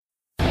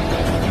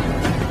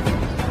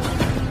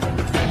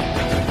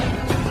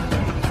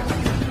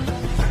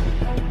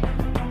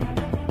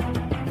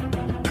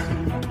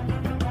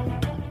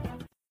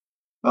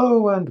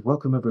Hello and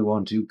welcome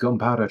everyone to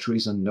Gunpowder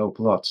Treason No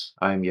Plot.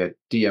 I'm your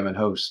DM and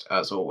host,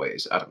 as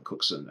always, Adam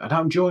Cookson, and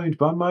I'm joined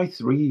by my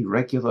three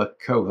regular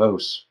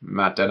co-hosts,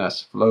 Matt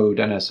Dennis, Flo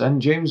Dennis,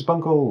 and James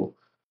Bunkle.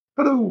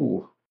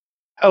 Hello!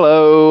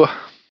 Hello.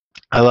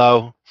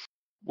 Hello.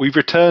 We've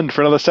returned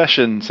for another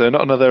session, so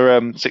not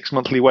another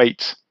 6-monthly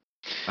wait.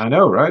 I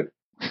know, right?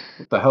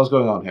 What the hell's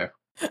going on here?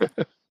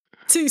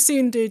 Too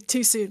soon, dude.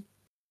 Too soon.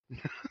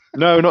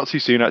 No, not too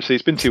soon, actually.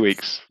 It's been 2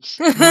 weeks.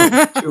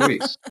 2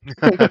 weeks.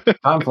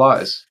 Time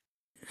flies.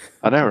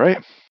 I know,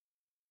 right?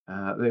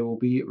 They will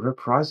be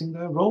reprising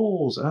their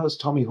roles as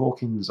Tommy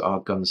Hawkins, our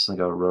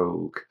gunslinger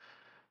rogue,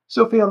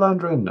 Sophia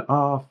Landrin,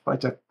 our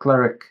fighter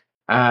cleric,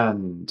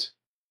 and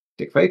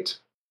Dick Fate,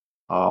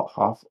 our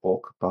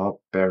half-orc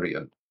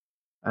barbarian.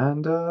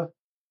 And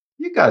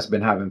you guys have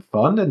been having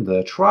fun in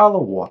the Trial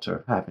of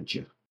Water, haven't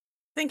you?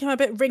 I think I'm a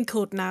bit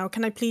wrinkled now.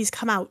 Can I please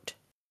come out?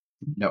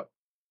 No.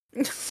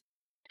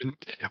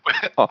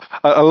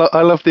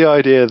 I love the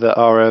idea that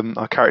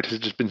our characters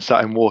have just been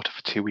sat in water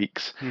for 2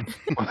 weeks.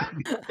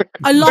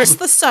 I lost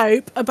the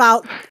soap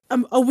about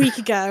a week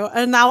ago,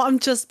 and now I'm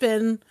just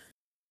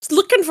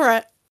looking for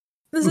it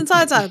this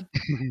entire time.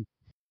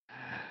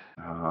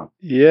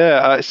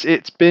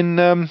 It's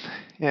been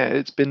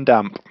it's been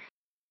damp.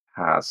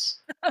 Has.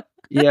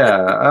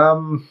 Yeah.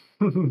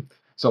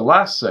 So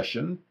last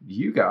session,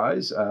 you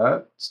guys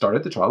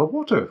started the Trial of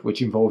Water,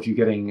 which involved you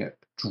getting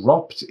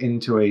dropped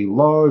into a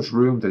large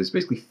room that is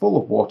basically full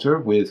of water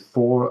with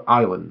 4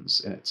 islands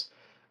in it.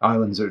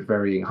 Islands are at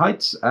varying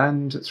heights,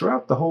 and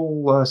throughout the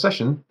whole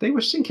session, they were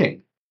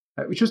sinking,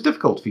 which was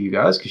difficult for you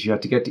guys because you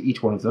had to get to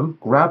each one of them,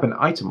 grab an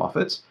item off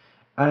it,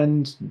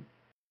 and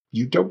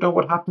you don't know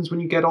what happens when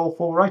you get all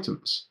 4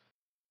 items.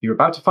 You're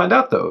about to find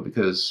out, though,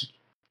 because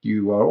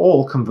you are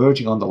all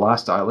converging on the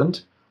last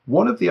island.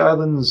 One of the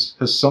islands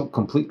has sunk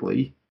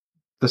completely.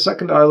 The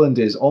second island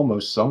is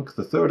almost sunk.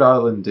 The third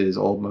island is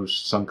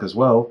almost sunk as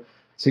well.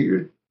 So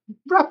you're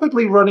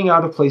rapidly running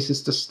out of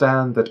places to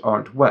stand that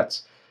aren't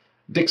wet.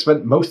 Dick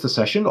spent most of the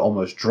session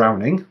almost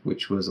drowning,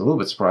 which was a little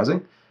bit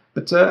surprising,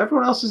 but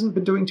everyone else hasn't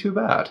been doing too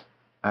bad,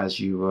 as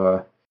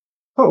you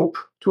hope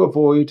to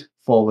avoid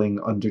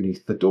falling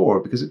underneath the door,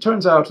 because it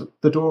turns out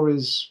the door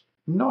is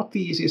not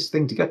the easiest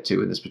thing to get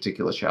to in this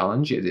particular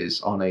challenge. It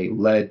is on a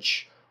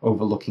ledge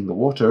overlooking the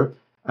water,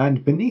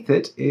 and beneath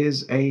it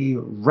is a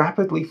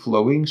rapidly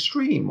flowing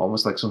stream,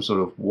 almost like some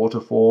sort of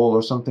waterfall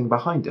or something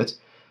behind it,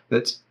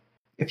 that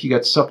if you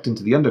get sucked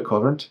into the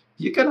undercurrent,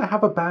 you're going to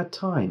have a bad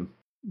time.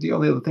 The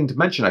only other thing to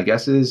mention, I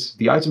guess, is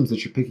the items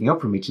that you're picking up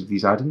from each of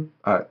these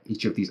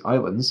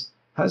islands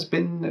has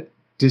been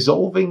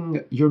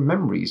dissolving your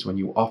memories when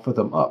you offer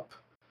them up.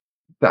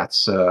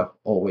 That's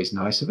always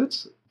nice of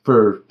it.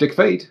 For Dick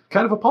Fate,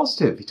 kind of a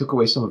positive. He took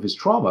away some of his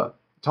trauma.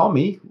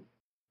 Tommy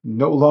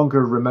no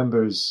longer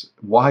remembers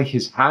why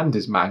his hand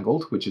is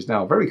mangled, which is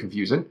now very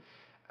confusing.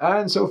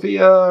 And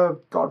Sophia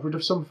got rid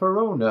of some of her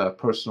own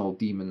personal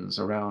demons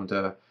around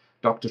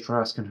Dr.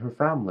 Trask and her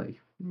family,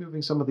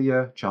 removing some of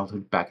the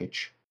childhood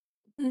baggage.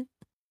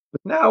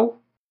 But now,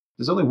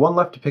 there's only one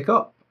left to pick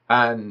up.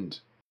 And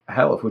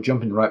hell, if we're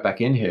jumping right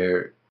back in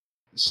here,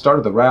 start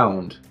of the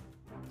round,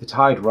 the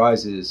tide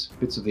rises,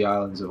 bits of the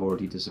islands have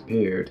already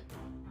disappeared,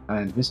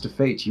 and Mr.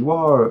 Fate, you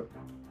are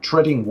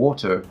treading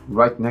water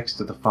right next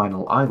to the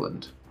final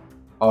island.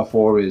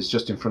 R4 is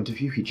just in front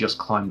of you, he just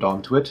climbed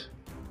onto it,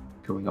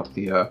 going up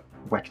the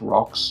wet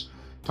rocks.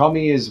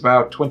 Tommy is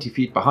about 20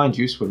 feet behind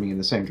you, swimming in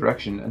the same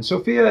direction, and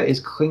Sophia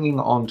is clinging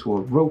onto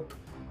a rope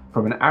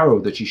from an arrow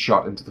that she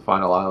shot into the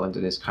final island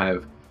and is kind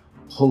of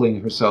pulling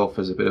herself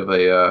as a bit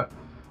of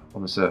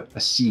almost a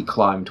sea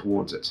climb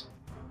towards it.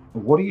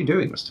 What are you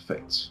doing, Mr.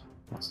 Fate?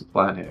 What's the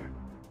plan here?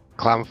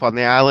 Climb up on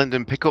the island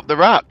and pick up the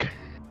rock.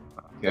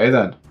 Okay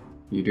then,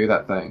 you do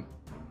that thing.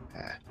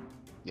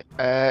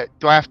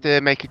 Do I have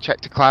to make a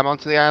check to climb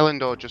onto the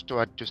island, or do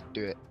I just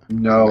do it?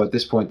 No, at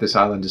this point this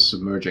island is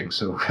submerging,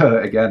 so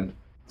again,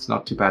 it's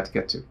not too bad to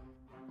get to.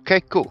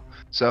 Okay, cool.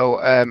 So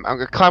I'm going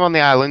to climb on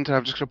the island, and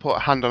I'm just going to put a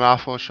hand on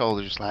R4's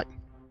shoulder, just like,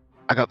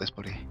 I got this,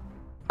 buddy.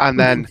 And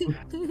then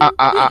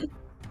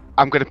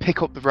I'm going to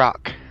pick up the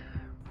rock.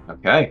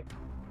 Okay,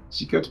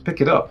 so you go to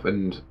pick it up,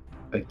 and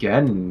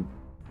again,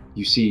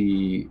 you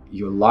see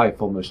your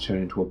life almost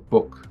turn into a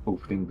book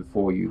opening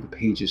before you, the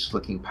pages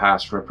flicking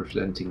past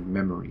representing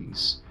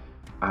memories.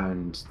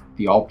 And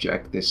the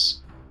object,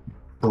 this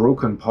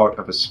broken part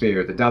of a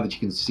sphere, that now that you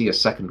can see a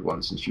second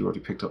one since you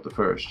already picked up the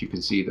first, you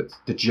can see that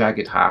the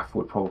jagged half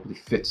would probably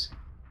fit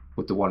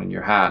with the one in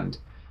your hand,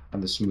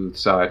 and the smooth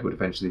side would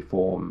eventually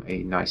form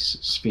a nice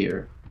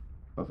sphere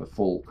of a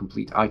full,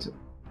 complete item.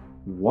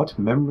 What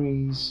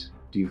memories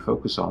do you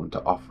focus on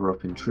to offer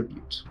up in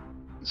tribute?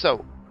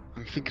 So,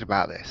 I'm thinking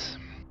about this,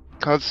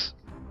 because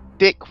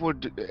Dick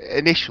would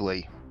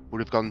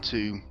have gone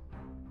to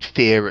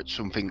fear at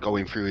something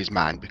going through his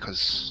mind,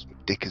 because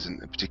Dick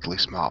isn't a particularly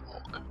smart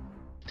orc,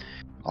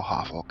 or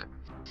half orc.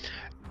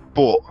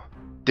 But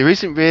there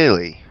isn't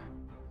really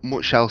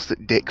much else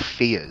that Dick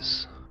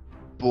fears.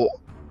 But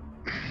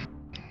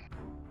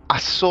I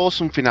saw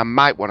something I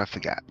might want to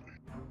forget.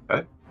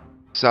 Okay.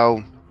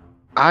 So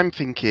I'm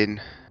thinking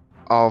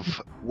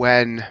of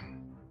when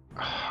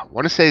I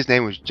want to say his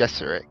name was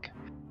Jesseric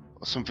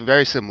or something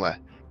very similar.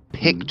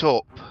 Picked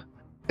up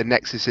the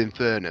Nexus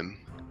Infernum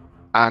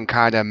and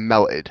kind of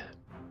melted.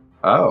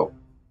 Oh,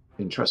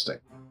 interesting.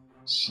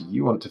 So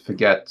you want to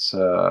forget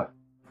that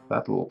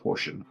little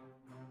portion.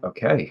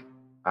 Okay.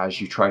 As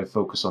you try to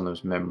focus on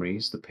those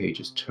memories, the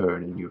pages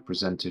turn and you're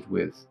presented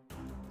with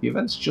the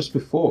events just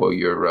before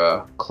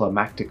your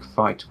climactic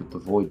fight with the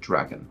Void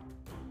Dragon,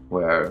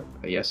 where,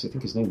 yes, I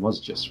think his name was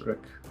Jesseric,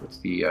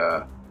 with the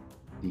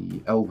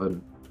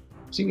elven,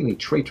 seemingly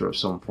traitor of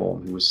some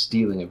form, who was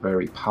stealing a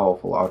very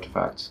powerful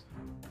artifact,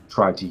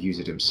 tried to use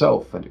it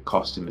himself, and it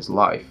cost him his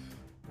life.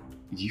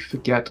 You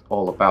forget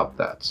all about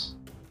that.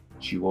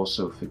 But you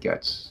also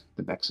forget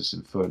the Nexus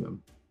Infernum.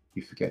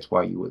 You forget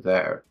why you were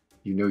there.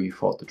 You know you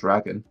fought the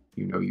dragon.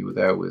 You know you were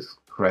there with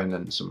Kren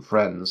and some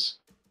friends.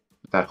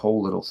 But that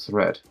whole little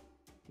thread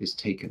is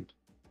taken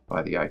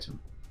by the item,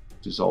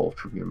 dissolved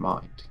from your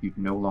mind. You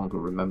no longer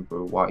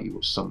remember why you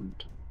were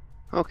summoned.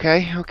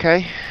 Okay.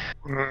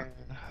 Maybe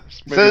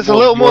So there's a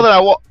little more than I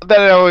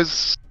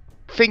was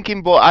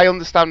thinking, but I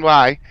understand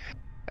why.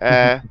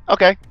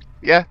 Okay.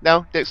 Yeah,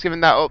 no, Dick's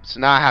giving that up, so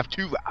now I have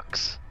 2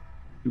 rocks.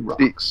 2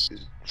 rocks.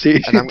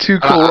 See, And I'm, 2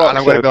 cool rocks. and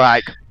I'm gonna though. be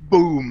like,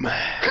 boom.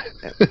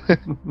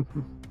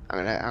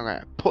 I'm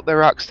gonna put the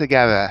rocks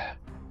together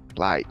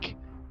like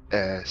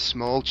a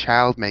small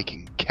child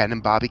making Ken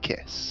and Barbie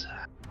kiss.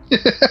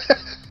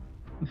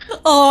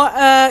 Or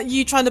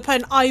you trying to put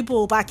an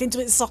eyeball back into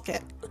its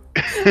socket.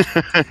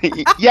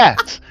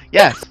 Yes.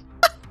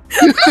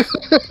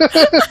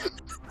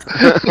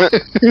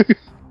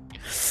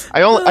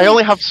 I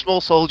only have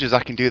small soldiers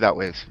I can do that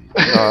with.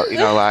 You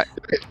know, like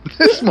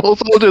Small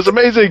soldiers,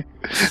 amazing.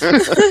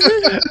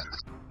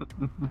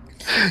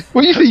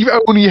 Well, you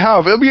only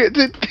have. I mean,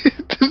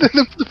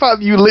 the fact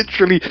that you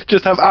literally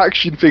just have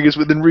action figures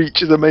within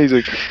reach is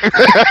amazing.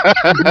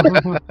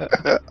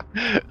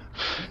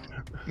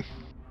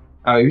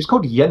 He was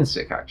called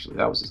Yensik, actually.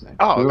 That was his name.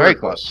 Oh, We were very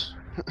close.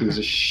 He was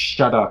a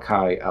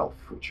Shadakai elf,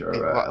 which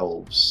are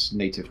elves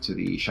native to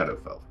the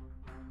Shadowfell.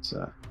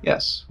 So,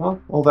 yes,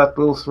 well, all that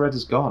little thread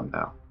is gone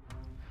now.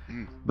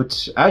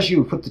 But as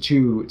you put the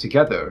 2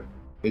 together,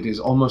 it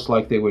is almost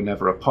like they were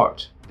never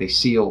apart. They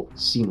seal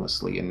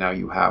seamlessly, and now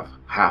you have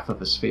half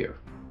of a sphere.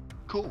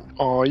 cool.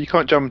 Oh, you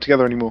can't jam them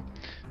together anymore.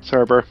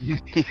 Sorry, bro.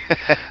 See,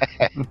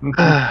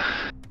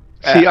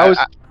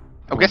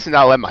 I'm guessing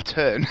that'll end my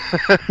turn.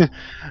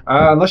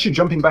 Unless you're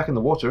jumping back in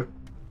the water.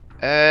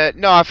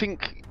 No, I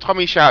think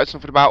Tommy shouted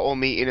something about all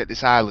meeting at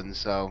this island,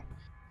 so.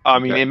 I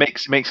mean, Okay. it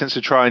makes sense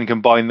to try and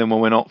combine them when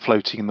we're not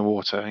floating in the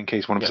water, in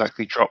case one of us Yes.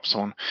 actually drops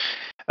one.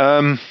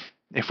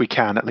 If we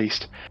can, at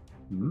least.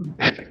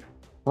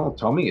 Well,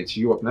 Tommy, it's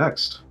you up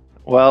next.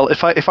 Well,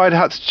 if I'd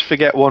had to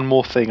forget one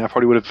more thing, I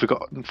probably would have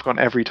forgotten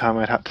every time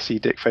I'd had to see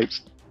Dick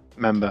Fate's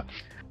member.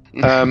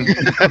 But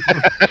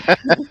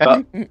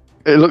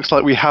it looks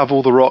like we have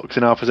all the rocks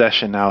in our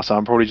possession now, so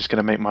I'm probably just going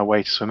to make my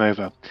way to swim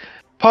over.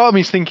 Part of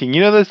me's thinking,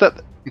 there's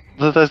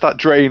that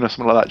drain or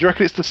something like that. Do you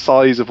reckon it's the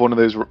size of one of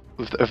those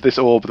of this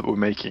orb that we're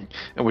making,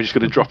 and we're just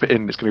going to drop it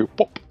in? And it's going to go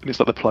pop, and it's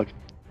like the plug.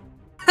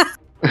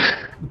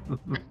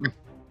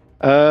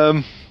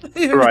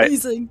 Right.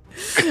 Amazing.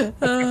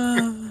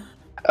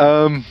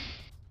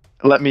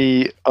 Let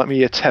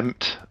me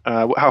attempt.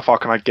 How far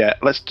can I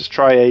get? Let's just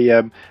try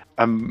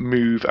a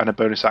move and a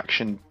bonus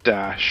action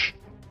dash,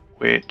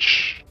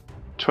 which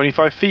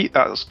 25 feet.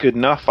 That's good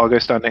enough. I'll go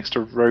stand next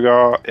to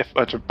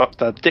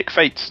Rogar. Dick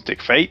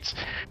Fate.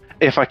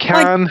 If I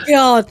can. My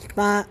God,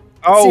 Matt.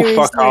 Oh, seriously.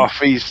 fuck off!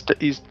 He's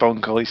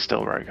Bonkel. He's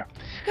still Rogar.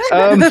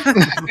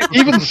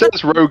 Even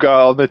says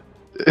Rogar on the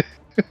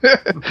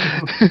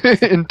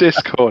in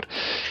Discord.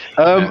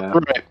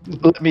 Right.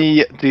 Let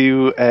me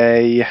do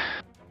a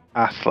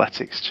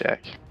athletics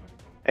check.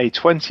 A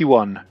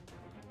 21.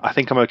 I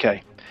think I'm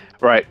okay.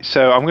 Right.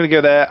 So I'm going to go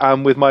there,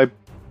 and with my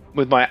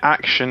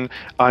action,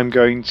 I'm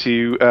going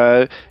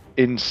to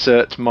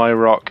insert my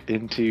rock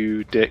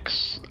into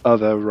Dick's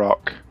other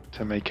rock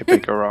to make a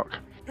bigger rock.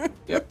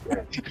 Yep.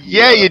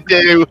 Yeah, you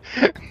do.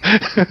 You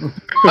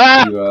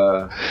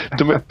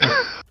To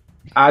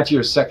add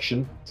your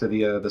section to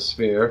the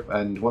sphere,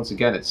 and once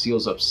again, it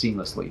seals up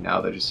seamlessly. Now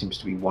there just seems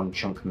to be one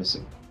chunk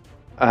missing.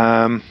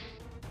 ma-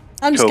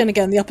 I'm just Cool. going to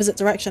go in the opposite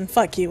direction.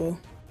 Fuck you all.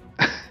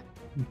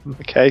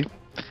 okay.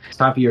 It's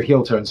time for your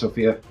heel turn,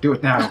 Sophia. Do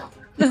it now,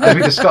 as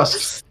we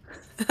discussed.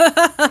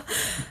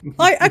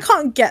 I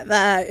can't get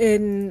there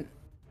in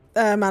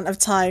the amount of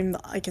time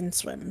that I can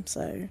swim,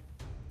 so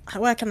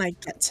where can I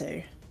get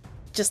to?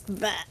 Just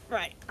there.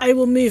 Right. I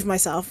will move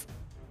myself.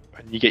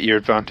 And you get your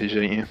advantage,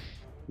 don't you?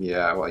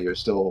 Yeah, well, you're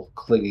still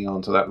clinging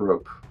onto that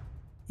rope.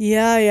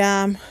 Yeah, I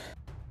am.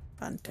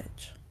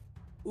 Advantage.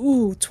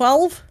 Ooh,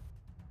 12?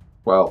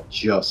 Well,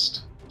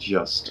 just.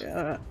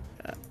 Yeah.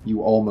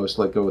 You almost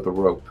let go of the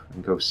rope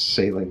and go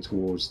sailing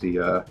towards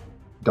the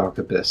dark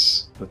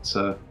abyss, but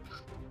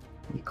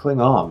you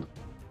cling on.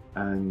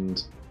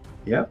 And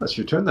yeah, that's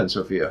your turn then,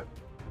 Sophia.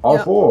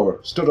 Yep.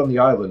 R4 stood on the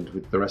island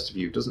with the rest of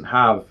you. Doesn't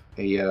have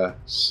a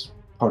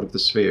part of the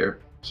sphere.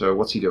 So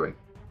what's he doing?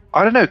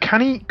 I don't know.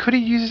 Could he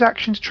use his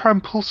action to try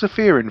and pull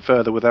Saphira in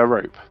further with our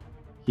rope?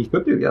 He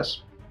could do,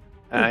 yes.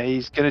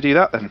 He's going to do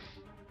that then.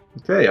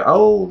 Okay,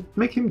 I'll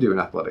make him do an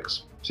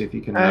athletics. See if he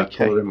can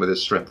Okay. pull it in with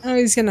his strength. Oh,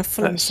 he's gonna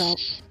fool That's- himself.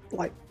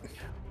 Like,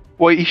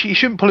 Well, he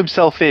shouldn't pull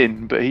himself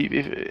in, but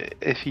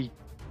if he,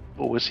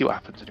 well, we'll see what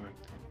happens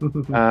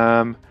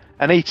anyway.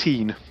 An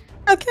 18.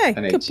 okay,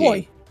 An good 18.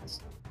 boy.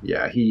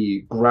 Yeah,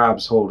 he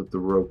grabs hold of the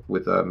rope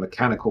with a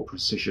mechanical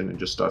precision and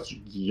just starts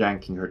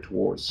yanking her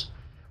towards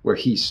where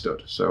he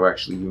stood. So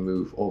actually, you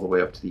move all the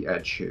way up to the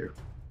edge here.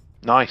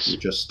 Nice. You're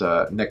just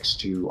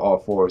next to all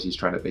fours. He's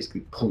trying to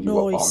basically pull you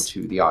up Nice.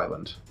 onto the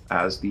island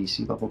as the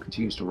sea level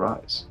continues to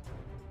rise.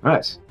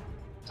 Right,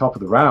 top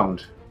of the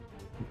round,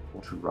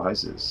 water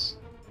rises,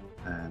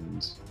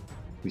 and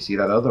we see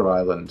that other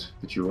island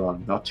that you were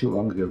on not too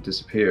long ago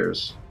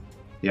disappears.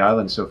 The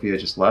island Sophia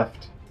just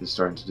left is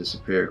starting to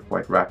disappear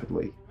quite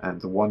rapidly,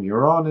 and the one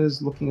you're on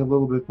is looking a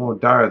little bit more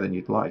dire than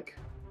you'd like.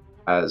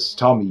 As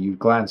Tommy, you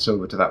glance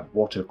over to that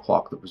water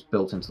clock that was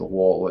built into the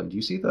wall, and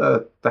you see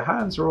the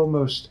hands are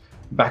almost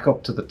back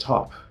up to the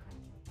top.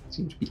 It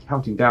seems to be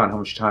counting down how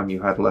much time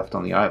you had left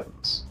on the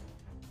islands.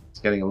 It's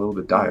getting a little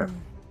bit dire.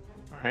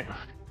 Right.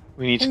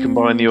 We need to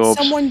combine the orbs.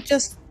 Someone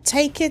just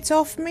take it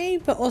off me,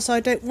 but also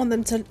I don't want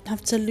them to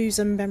have to lose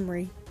a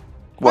memory.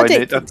 Well, I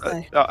don't no, think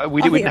so.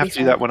 we I didn't think have it'll to be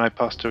do that fine. when I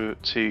passed to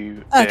Okay,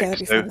 Dick. that'll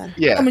be So fine then.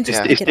 Yeah, Someone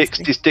just yeah. take it off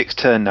me. it's Dick's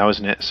turn now,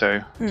 isn't it? So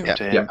it's up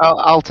to him.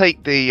 I'll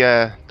take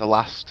the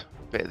last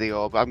bit of the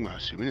orb. I'm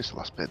assuming it's the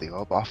last bit of the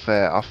orb off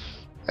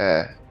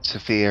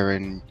Sophia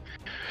and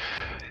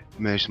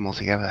merge them all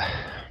together.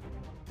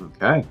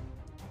 Okay.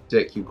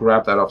 Dick, you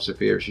grab that off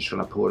Sophia. She's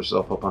trying to pull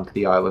herself up onto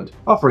the island,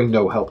 offering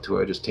no help to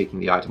her, just taking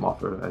the item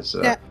off her, as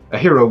Yeah. a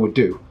hero would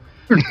do.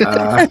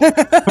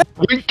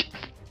 Wink.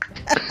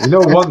 You know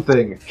one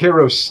thing,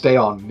 heroes stay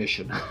on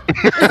mission.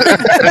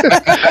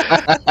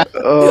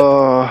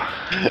 Oh.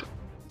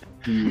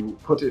 You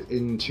put it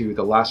into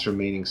the last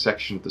remaining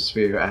section of the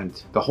sphere,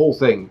 and the whole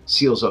thing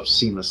seals up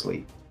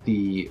seamlessly.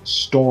 The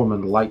storm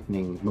and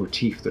lightning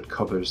motif that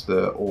covers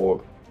the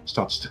orb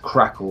starts to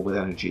crackle with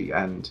energy,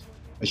 and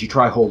as you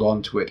try hold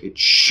on to it, it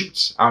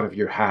shoots out of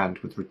your hand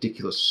with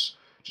ridiculous,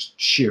 just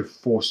sheer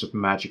force of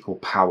magical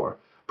power,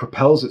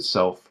 propels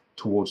itself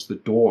towards the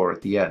door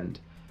at the end,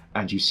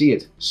 and you see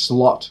it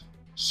slot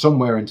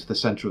somewhere into the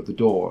center of the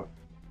door.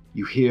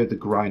 You hear the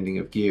grinding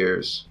of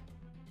gears,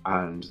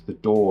 and the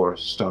door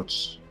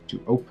starts to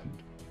open.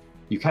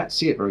 You can't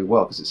see it very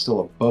well because it's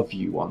still above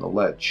you on the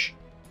ledge,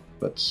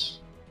 but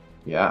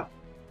yeah,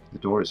 the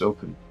door is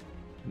open.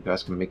 You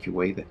guys can make your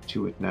way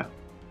to it now.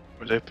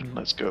 It's open.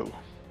 Let's go.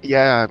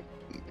 Yeah,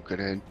 I'm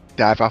gonna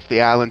dive off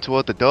the island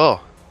toward the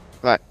door.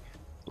 Right,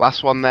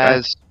 last one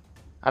there's,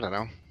 I don't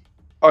know.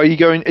 Are you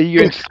going to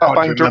can't slap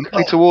bang remember.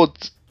 directly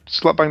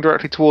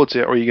towards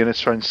it, or are you going to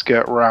try and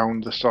skirt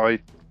round the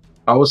side?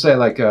 I will say,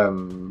 like,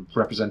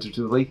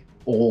 representatively,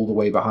 all the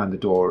way behind the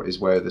door is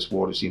where this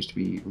water seems to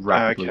be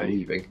rapidly Okay.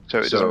 leaving. So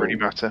it doesn't really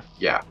matter.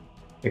 Yeah,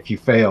 if you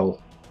fail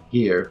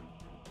here,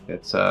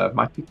 it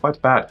might be quite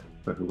bad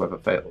for whoever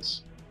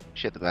fails.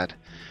 Shit the bed.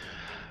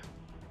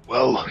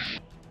 Well,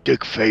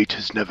 Dick Fate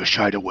has never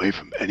shied away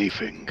from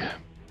anything,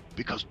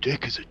 because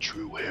Dick is a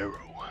true hero.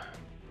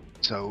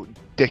 So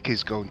Dick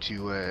is going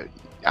to,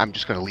 I'm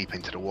just going to leap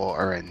into the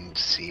water and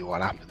see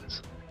what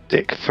happens.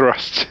 Dick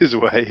thrusts his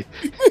way.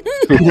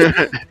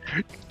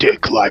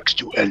 Dick likes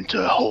to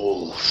enter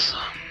holes.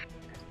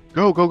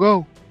 Go, go,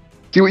 go.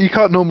 See, what you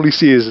can't normally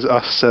see is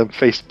us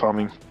face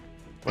palming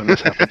when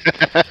this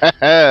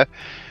happens.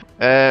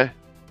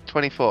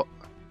 20 foot.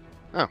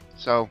 Oh,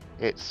 so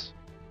it's...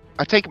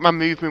 I take it my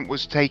movement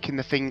was taking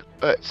the thing...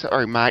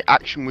 sorry, my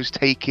action was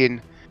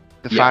taking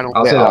the final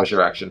I'll bit say that off. was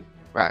your action.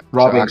 Right.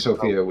 Robbing so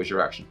Sophia was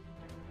your action.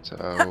 So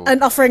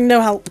And offering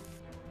no help.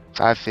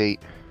 5 feet.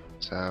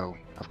 So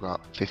I've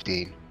got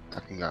 15. I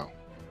can go.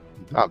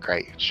 Oh,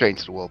 great. Straight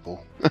into the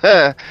whirlpool. So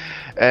you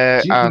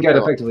can and- get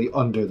effectively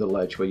under the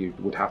ledge where you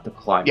would have to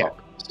climb Yeah. up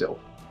still.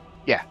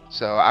 Yeah,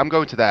 so I'm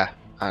going to there.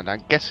 And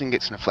I'm guessing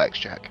it's an flex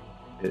check.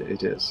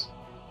 It is.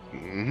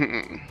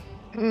 Mhm.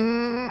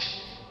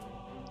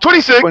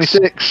 26!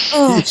 26!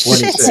 Oh,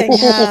 26. shitting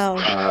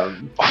hell.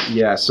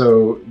 Yeah,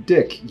 so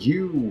Dick,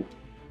 you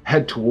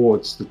head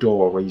towards the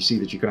door where you see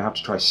that you're going to have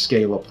to try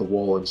scale up the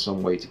wall in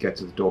some way to get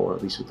to the door,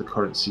 at least with the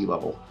current sea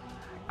level.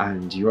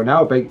 And you are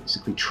now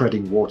basically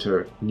treading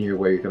water near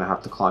where you're going to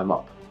have to climb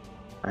up.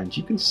 And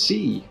you can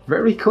see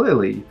very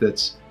clearly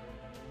that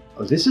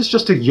this is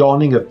just a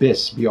yawning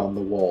abyss beyond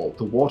the wall.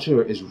 The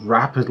water is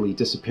rapidly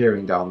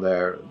disappearing down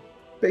there.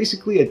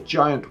 Basically a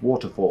giant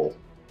waterfall.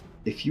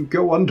 If you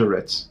go under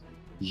it,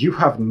 you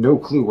have no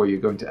clue where you're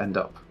going to end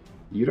up.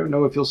 You don't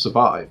know if you'll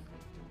survive.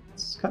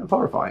 It's kind of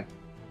horrifying.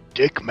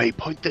 Dick may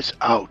point this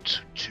out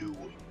to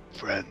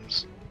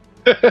friends.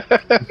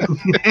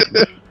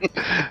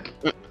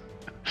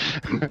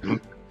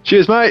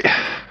 Cheers, mate.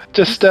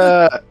 Just,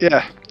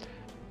 yeah,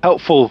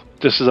 helpful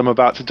just as I'm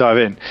about to dive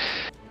in.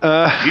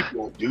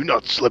 People do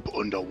not slip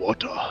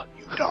underwater.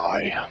 You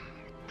die.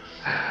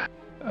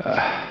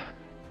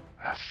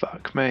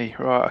 Fuck me.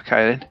 Right,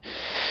 okay then.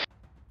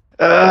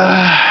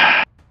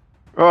 Right,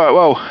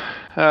 well,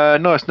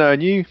 nice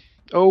knowing you.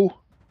 Oh,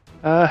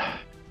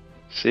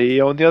 see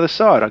you on the other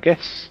side, I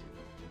guess.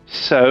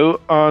 So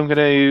I'm going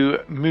to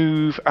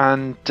move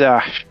and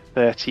dash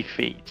 30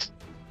 feet,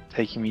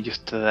 taking me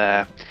just to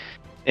there,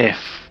 if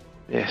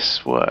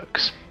this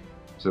works.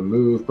 So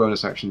move,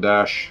 bonus action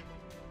dash.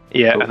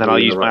 Yeah, and then I'll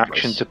Hopefully in use the my right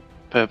action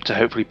place. to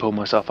hopefully pull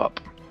myself up.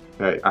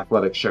 Okay,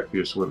 athletics check for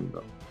your swimming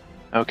though.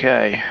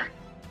 Okay,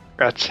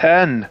 a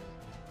 10.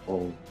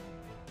 Oh,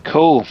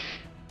 Cool.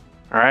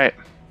 All right.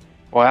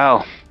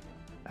 Wow.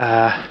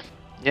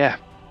 Yeah.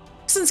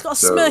 Jason's got a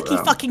So,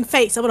 smirky fucking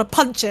face. I want to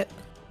punch it.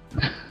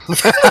 Look at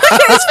his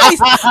face.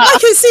 I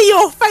can see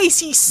your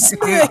face, you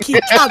smirky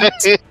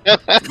cunt.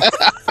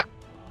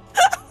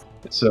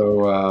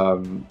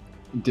 So,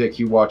 Dick,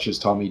 you watch as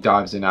Tommy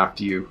dives in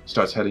after you,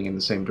 starts heading in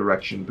the same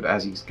direction, but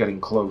as he's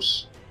getting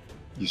close,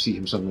 you see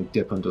him suddenly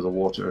dip under the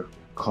water,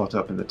 caught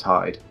up in the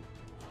tide,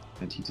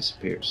 and he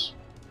disappears.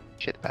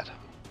 Shit bad.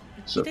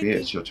 Sophia,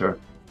 it's your turn.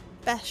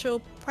 Special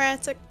prayer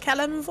to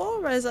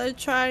Kalimvor as I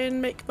try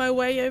and make my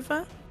way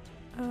over.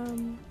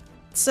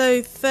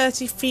 So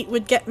 30 feet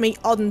would get me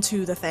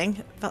onto the thing,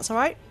 if that's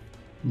alright.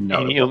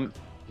 No, You'll-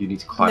 you need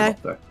to climb No.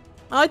 up there.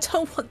 I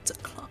don't want to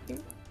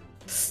climb.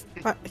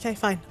 Right, okay,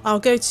 fine. I'll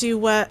go to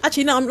where...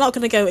 Actually, no, I'm not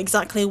going to go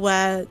exactly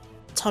where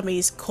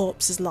Tommy's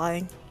corpse is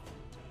lying.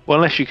 Well,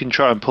 unless you can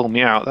try and pull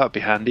me out, that'd be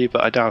handy,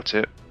 but I doubt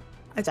it.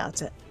 I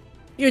doubt it.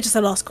 You're just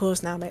a lost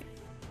cause now, mate.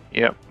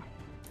 Yep.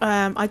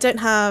 I don't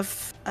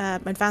have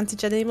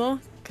advantage anymore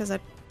because I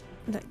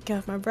let go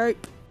of my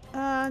rope.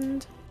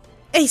 And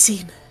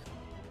 18.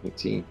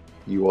 18.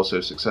 You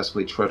also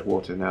successfully tread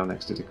water now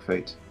next to Dick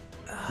Fate.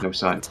 No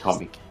sign of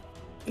Tommy.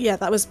 Yeah,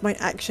 that was my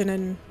action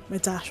and my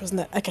dash,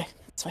 wasn't it? Okay,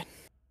 that's fine.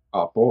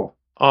 R4.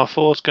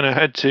 R4's going to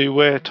head to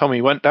where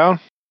Tommy went down,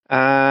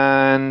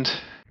 and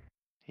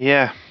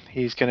yeah,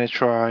 he's going to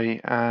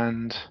try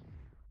and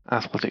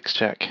athletics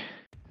check.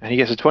 And he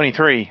gets a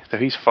 23, so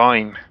he's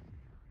fine.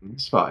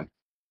 It's fine.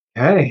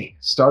 Hey,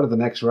 start of the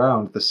next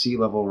round, the sea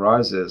level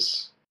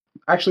rises,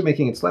 actually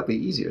making it slightly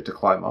easier to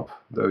climb up,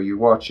 though you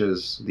watch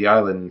as the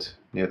island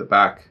near the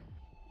back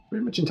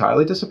pretty much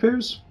entirely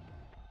disappears,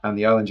 and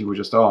the island you were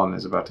just on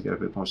is about to get a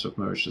bit more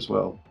submerged as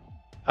well.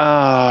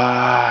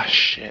 Ah,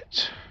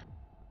 shit.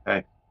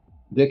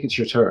 Dick, it's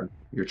your turn.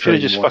 You're Should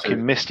have treading just water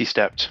fucking misty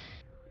stepped.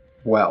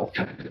 well.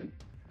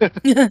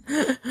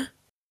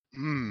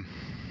 Hmm.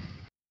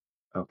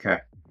 Okay.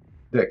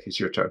 Dick, it's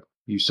your turn.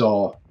 You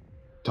saw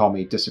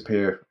Tommy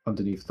disappear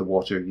underneath the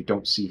water. You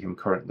don't see him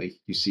currently.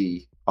 You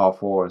see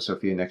R4 and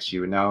Sophia next to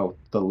you, and now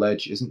the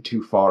ledge isn't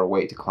too far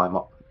away to climb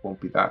up. It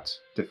won't be that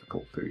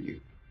difficult for you.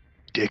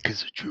 Dick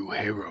is a true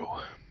hero.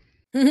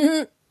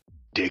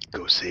 Dick,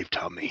 go save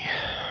Tommy.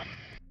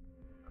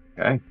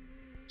 Okay.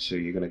 So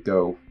you're going to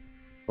go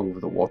over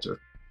the water.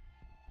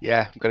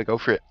 Yeah, I'm gonna go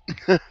for it.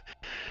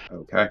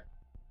 Okay.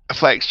 A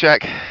flex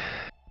check.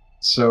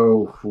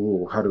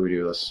 So, how do we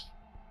do this?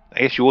 I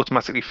guess you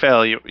automatically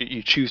fail.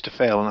 You choose to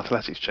fail an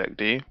athletics check,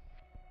 do you?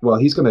 Well,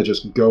 he's going to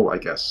just go, I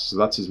guess. So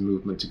that's his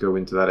movement to go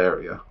into that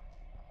area.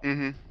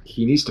 Mm-hmm.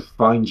 He needs to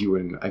find you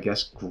and, I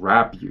guess,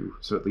 grab you,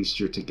 so at least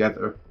you're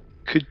together.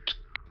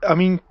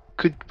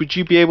 Would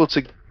you be able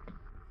to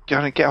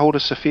kind of get hold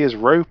of Sophia's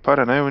rope? I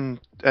don't know,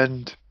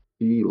 and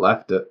He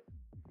left it.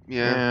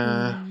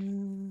 Yeah.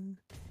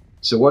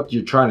 So what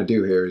you're trying to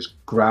do here is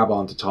grab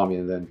onto Tommy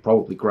and then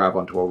probably grab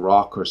onto a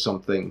rock or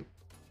something.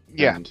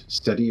 Yeah. And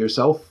steady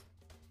yourself.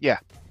 Yeah.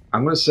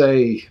 I'm going to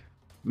say,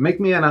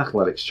 make me an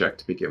athletics check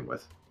to begin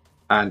with.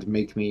 And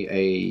make me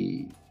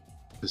a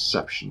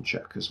perception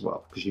check as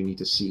well, because you need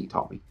to see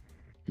Tommy.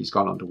 He's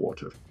gone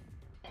underwater.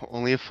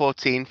 Only a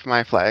 14 for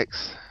my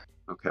athletics,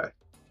 Okay.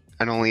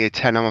 and only a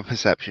 10 on my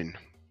perception.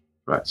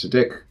 Right, so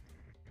Dick,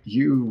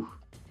 you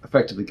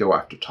effectively go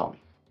after Tommy.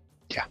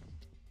 Yeah.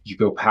 You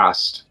go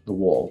past the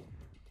wall,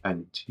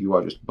 and you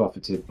are just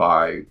buffeted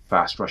by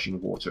fast rushing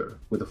water.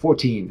 With a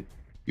 14,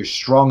 you're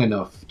strong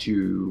enough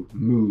to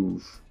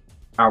move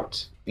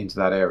out into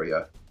that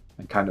area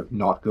and kind of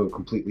not go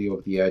completely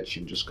over the edge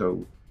and just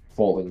go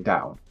falling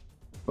down.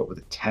 But with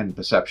a 10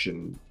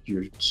 perception,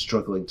 you're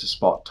struggling to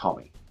spot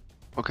Tommy.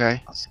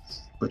 Okay.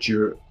 But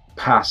you're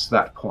past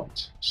that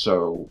point,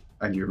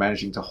 and you're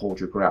managing to hold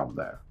your ground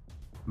there.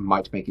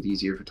 Might make it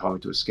easier for Tommy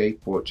to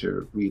escape or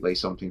to relay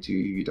something to you,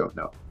 you don't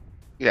know.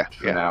 Yeah.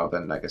 For now,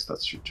 then I guess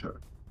that's your turn.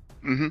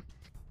 Mm-hmm.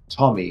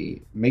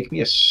 Tommy, make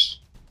me a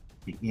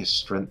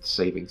strength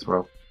saving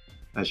throw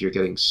as you're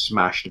getting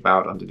smashed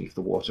about underneath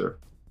the water,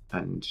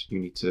 and you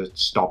need to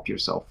stop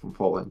yourself from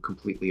falling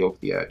completely over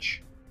the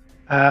edge.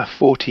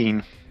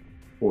 14.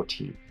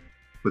 14.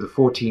 With a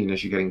 14,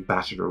 as you're getting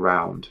battered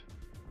around,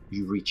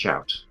 you reach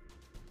out,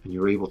 and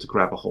you're able to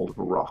grab a hold of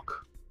a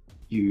rock.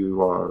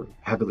 You are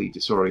heavily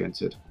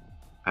disoriented,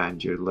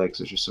 and your legs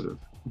are just sort of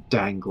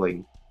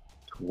dangling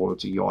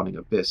towards a yawning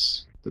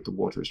abyss that the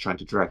water is trying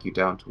to drag you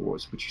down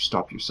towards, but you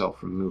stop yourself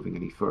from moving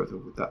any further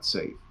with that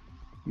save.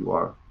 You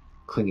are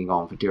clinging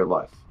on for dear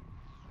life.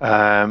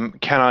 Can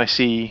I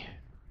see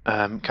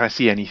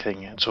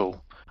anything at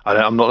all?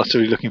 I'm not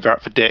necessarily looking for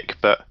Dick,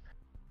 but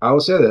I will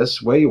say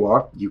this: where you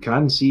are, you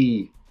can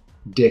see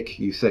Dick.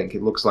 You think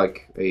it looks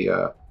like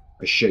a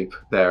shape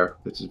there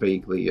that is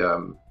vaguely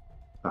a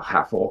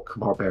half-orc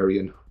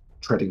barbarian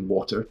treading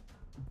water.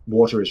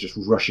 Water is just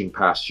rushing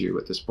past you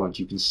at this point.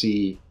 You can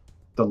see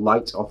the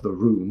light of the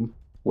room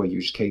where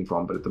you just came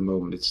from, but at the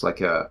moment it's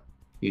like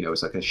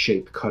it's like a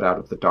shape cut out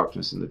of the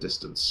darkness in the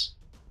distance.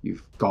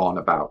 You've gone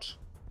about,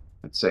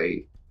 let's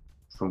say,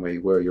 from where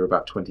you were, you're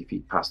about 20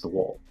 feet past the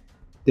wall.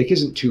 Dick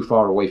isn't too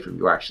far away from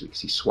you, actually,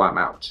 because he swam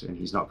out, and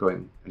he's not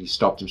going, and he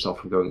stopped himself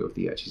from going over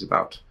the edge. He's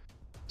about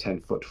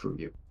 10 foot from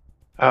you.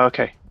 Oh,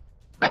 okay.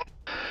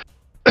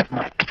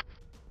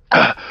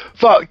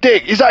 Fuck,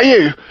 Dick, is that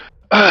you?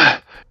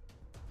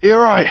 You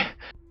alright?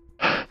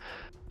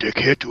 Dick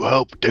here to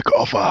help. Dick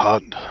off a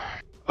hand.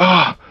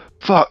 Oh,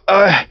 fuck.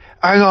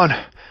 Hang on.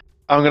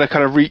 I'm going to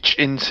kind of reach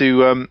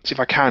into, see if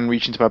I can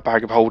reach into my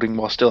bag of holding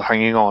while still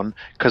hanging on,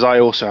 because I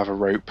also have a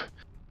rope.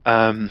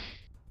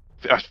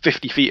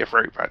 50 feet of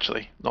rope,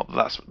 actually. Not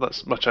that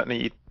that's much I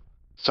need.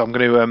 So I'm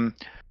going to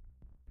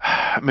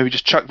maybe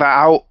just chuck that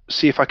out,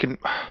 see if I can...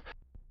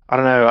 I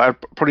don't know, I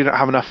probably don't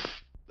have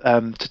enough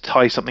to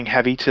tie something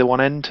heavy to one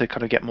end to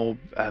kind of get more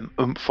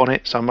oomph on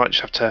it, so I might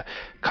just have to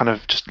kind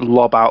of just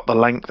lob out the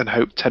length and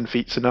hope 10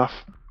 feet's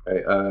enough.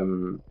 Okay,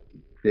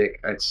 Dick,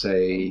 I'd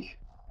say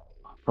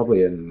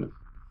probably I don't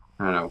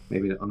know,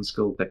 maybe an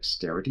unskilled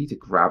dexterity to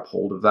grab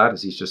hold of that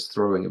as he's just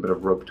throwing a bit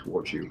of rope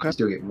towards you. Okay. He's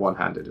doing it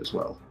one-handed as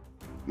well.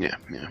 Yeah.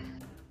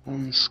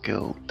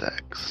 Unskilled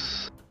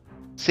dex.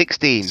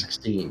 16.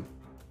 16.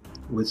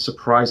 With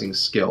surprising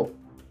skill,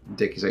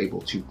 Dick is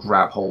able to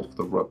grab hold of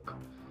the rope,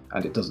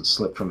 and it doesn't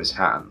slip from his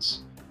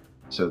hands.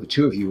 So the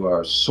two of you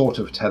are sort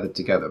of tethered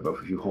together, both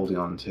of you holding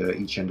on to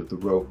each end of the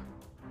rope.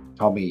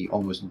 Tommy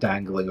almost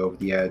dangling over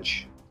the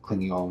edge,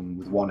 clinging on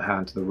with one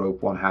hand to the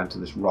rope, one hand to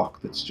this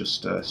rock that's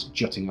just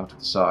jutting out of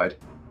the side.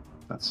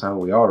 That's how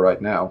we are right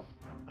now.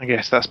 I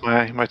guess that's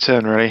my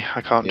turn, really.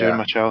 I can't do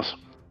much else.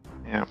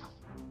 Yeah.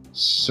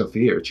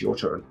 Sophia, it's your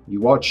turn.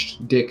 You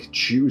watched Dick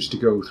choose to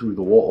go through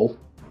the wall,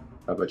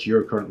 but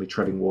you're currently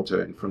treading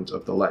water in front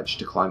of the ledge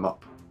to climb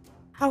up.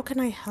 How can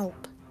I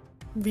help,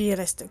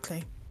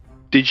 realistically?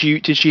 Did you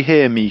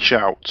hear me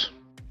shout?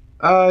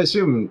 I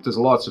assume there's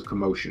lots of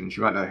commotion.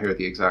 You might not hear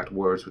the exact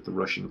words with the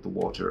rushing of the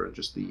water and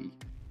just the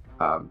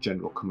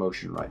general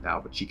commotion right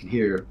now, but you can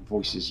hear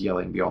voices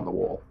yelling beyond the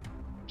wall.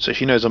 So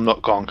she knows I'm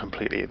not gone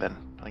completely then,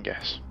 I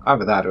guess.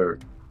 Either that or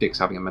Dick's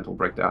having a mental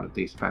breakdown at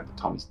the fact that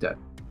Tommy's dead.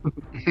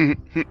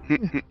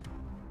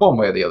 One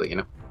way or the other, you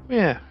know.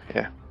 Yeah.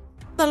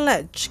 The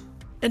ledge,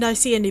 and I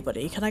see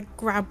anybody, can I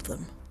grab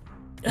them?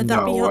 Would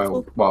that be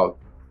helpful? Well,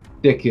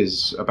 Dick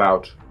is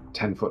about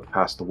 10 foot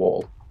past the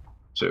wall.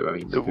 So, I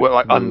mean... We're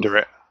like under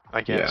it,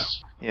 I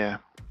guess. Yeah.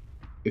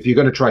 If you're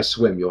going to try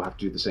swim, you'll have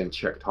to do the same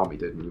check Tommy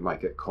did, and you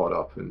might get caught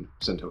up and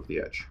sent over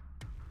the edge.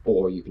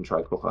 Or you can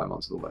try to climb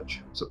onto the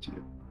ledge. It's up to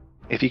you.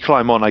 If you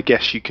climb on, I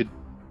guess you could...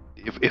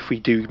 If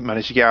we do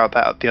manage to get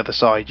out the other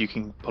side, you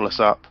can pull us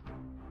up.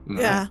 Mm-hmm.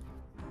 Yeah.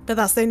 But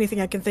that's the only thing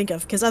I can think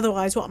of, because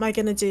otherwise, what am I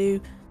going to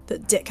do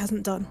that Dick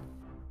hasn't done?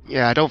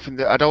 Yeah, I don't think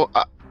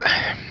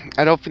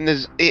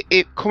there's...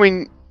 It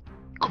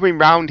coming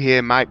round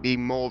here might be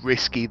more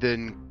risky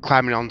than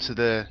climbing onto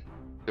the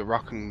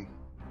rock and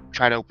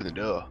trying to open the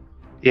door.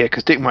 Yeah,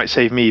 because Dick might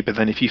save me, but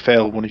then if you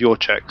fail one of your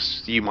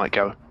checks, you might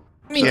go.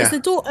 I mean, is the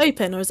door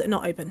open or is it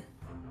not open?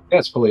 Yeah,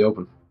 it's fully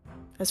open.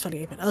 It's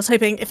fully open. I was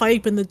hoping if I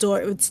opened the door,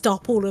 it would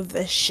stop all of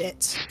this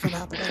shit from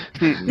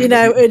happening. You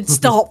know, it'd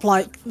stop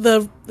like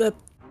the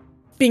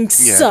being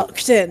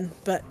sucked in.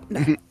 But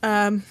no.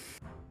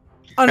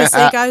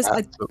 Honestly, guys,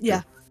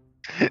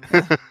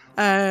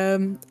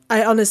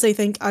 I honestly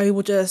think I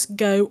will just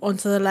go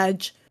onto the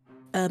ledge,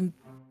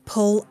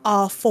 pull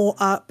R4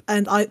 up,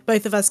 and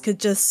both of us could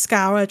just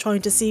scour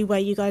trying to see where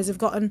you guys have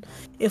gotten.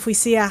 If we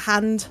see a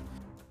hand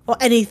or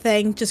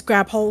anything, just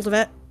grab hold of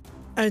it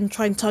and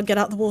try and tug it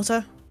out the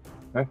water.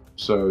 Okay,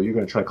 so you're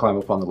going to try to climb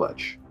up on the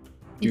ledge.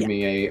 Do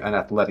me an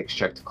athletics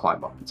check to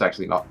climb up. It's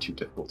actually not too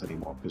difficult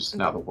anymore because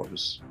now the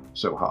water's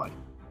so high.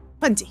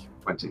 20.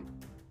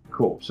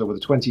 Cool. So with a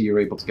 20, you're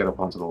able to get up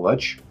onto the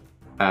ledge.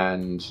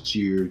 And so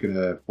you're going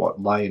to,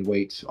 lie in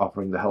wait,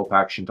 offering the help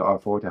action to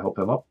R4 to help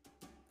him up?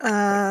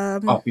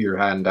 Offer your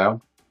hand down.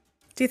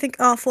 Do you think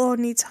R4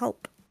 needs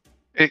help?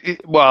 You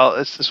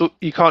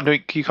can't do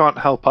it. You can't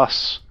help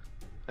us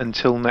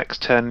until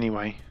next turn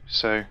anyway.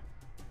 So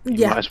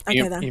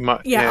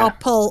I'll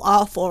pull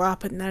R4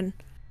 up and then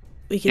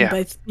we can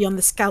both be on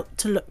the scout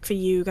to look for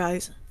you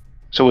guys.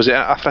 So was it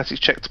an athletics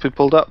check to be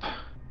pulled up?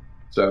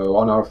 So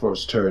on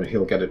R4's turn,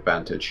 he'll get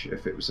advantage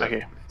if it was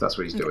if that's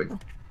what he's doing.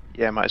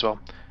 Yeah, might as well.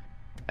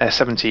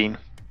 17.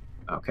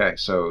 Okay,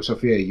 so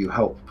Sophia, you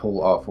help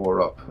pull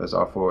R4 up as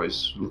R4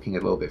 is looking a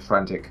little bit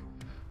frantic.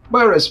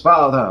 Where is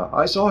father?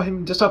 I saw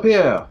him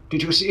disappear.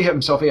 Did you see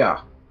him,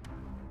 Sophia?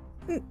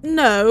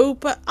 No,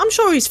 but I'm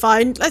sure he's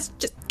fine. Let's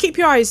just keep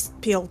your eyes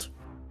peeled.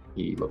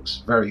 He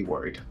looks very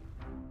worried.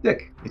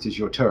 Dick, it is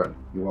your turn.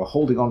 You are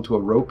holding onto a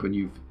rope and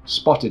you've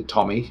spotted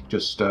Tommy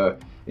just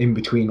in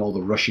between all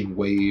the rushing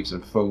waves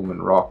and foam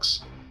and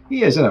rocks.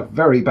 He is in a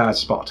very bad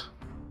spot.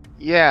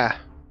 Yeah.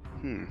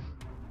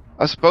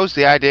 I suppose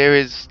the idea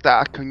is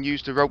that I can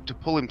use the rope to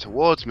pull him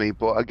towards me,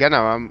 but again,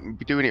 I'm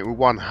be doing it with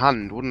one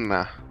hand, wouldn't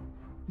I?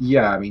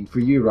 Yeah, I mean, for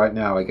you right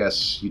now, I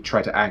guess you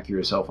try to anchor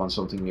yourself on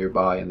something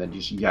nearby and then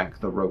just yank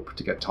the rope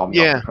to get Tommy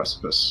off Yeah. the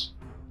precipice.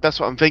 That's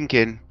what I'm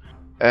thinking.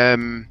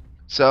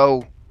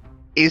 So,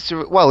 is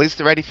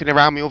there anything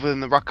around me other than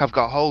the rock I've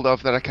got hold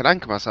of that I can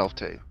anchor myself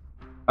to?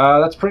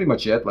 That's pretty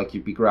much it. Like,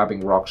 you'd be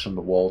grabbing rocks from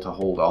the wall to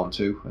hold on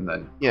to and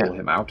then Yeah. pull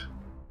him out.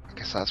 I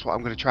guess that's what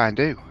I'm going to try and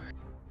do.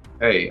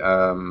 Hey,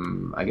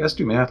 I guess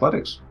do me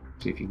athletics.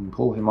 See if you can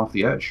pull him off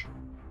the edge.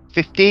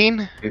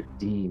 15?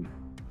 15.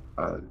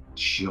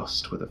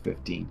 Just with a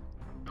 15.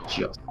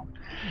 Just.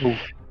 Ooh.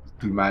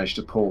 You manage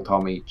to pull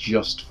Tommy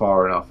just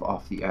far enough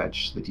off the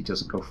edge that he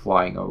doesn't go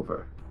flying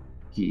over.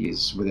 He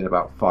is within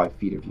about 5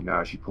 feet of you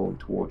now as you pull him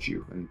towards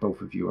you, and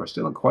both of you are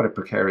still in quite a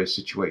precarious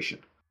situation.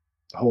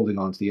 Holding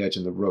onto the edge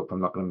and the rope, I'm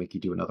not going to make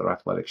you do another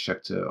athletics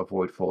check to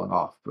avoid falling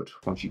off, but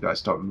once you guys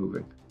start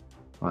moving,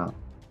 well,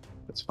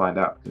 let's find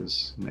out,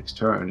 because next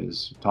turn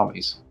is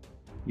Tommy's.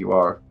 You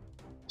are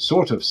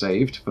sort of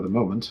saved for the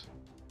moment.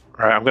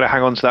 Right, I'm going to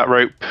hang on to that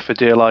rope for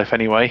dear life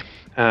anyway.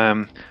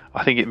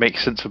 I think it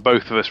makes sense for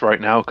both of us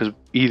right now, because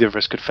either of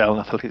us could fail an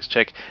athletics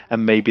check,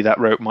 and maybe that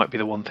rope might be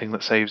the one thing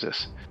that saves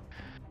us.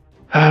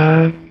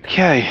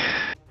 Okay.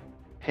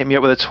 Hit me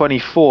up with a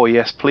 24,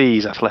 yes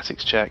please,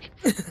 athletics check.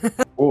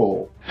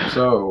 Cool.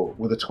 So,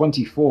 with a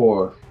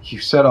 24, you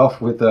set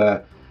off with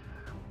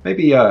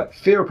maybe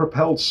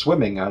fear-propelled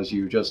swimming as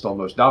you just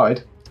almost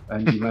died,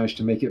 and you managed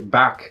to make it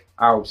back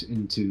out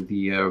into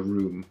the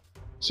room.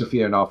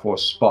 Sophia and Alfor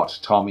spot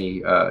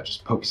Tommy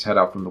just poke his head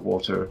out from the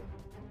water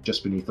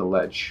just beneath the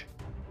ledge.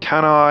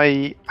 Can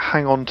I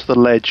hang on to the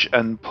ledge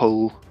and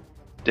pull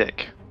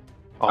Dick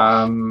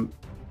off?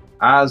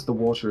 As the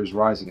water is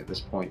rising at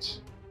this point,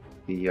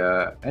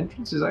 the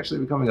entrance is actually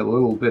becoming a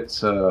little bit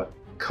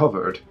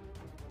covered.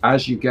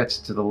 As you get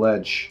to the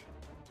ledge,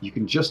 you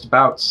can just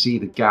about see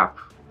the gap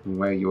from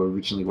where you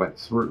originally went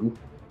through.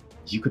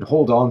 You can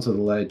hold on to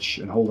the ledge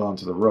and hold on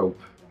to the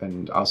rope,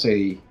 and I'll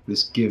say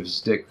this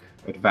gives Dick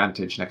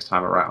advantage next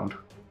time around.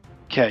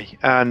 Okay,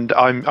 and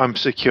I'm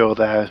secure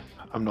there.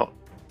 I'm not.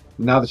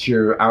 Now that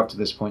you're out to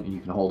this point and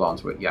you can hold on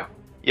to it, yeah.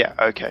 Yeah,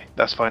 okay,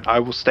 that's fine. I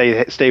will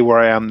stay where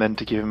I am then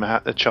to give him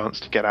a chance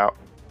to get out.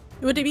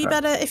 Would it be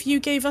better if you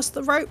gave us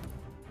the rope?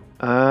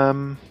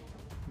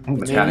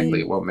 Mechanically,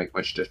 it won't make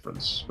much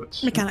difference, but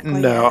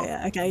Mechanically, No.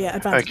 yeah. Okay, yeah,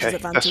 advantage is Okay,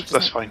 advantage.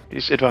 that's fine.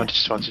 It's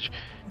advantage.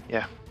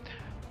 Yeah.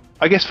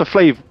 I guess for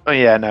flavor. Oh,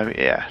 yeah, no,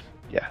 yeah,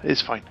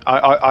 it's fine.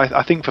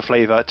 I think for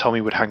flavor,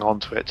 Tommy would hang on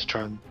to it to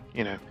try and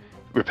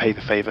repay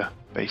the favor,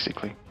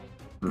 basically.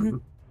 Mm-hmm.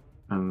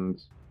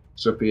 And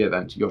Sophia,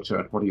 then your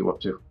turn. What are you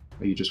up to?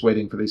 Are you just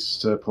waiting for this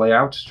to play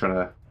out, trying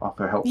to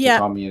offer help to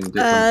Tommy and Dick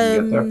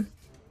when you get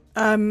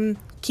there?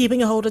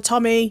 Keeping a hold of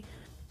Tommy,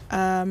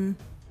 so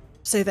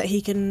that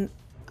he can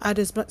add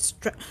as much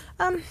strength.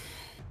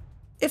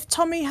 If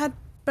Tommy had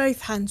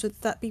both hands,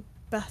 would that be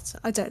better?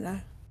 I don't know.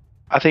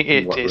 I think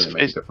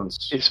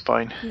it's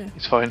fine. Yeah.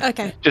 It's fine.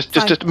 Okay. Just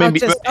fine.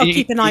 maybe. I'll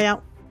keep an eye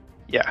out.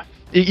 Yeah.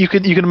 You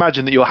can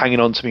imagine that you're hanging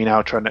on to me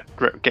now, trying to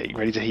get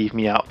ready to heave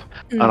me up,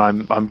 and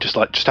I'm just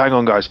like, just hang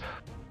on, guys.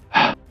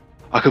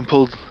 I can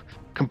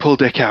pull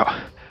Dick out.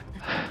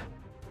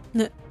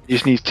 No. He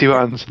just needs 2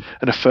 hands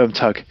and a firm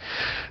tug.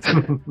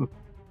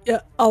 Yeah,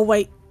 I'll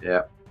wait.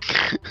 Yeah.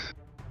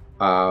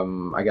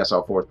 I guess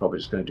our forward's probably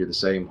just going to do the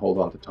same. Hold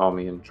on to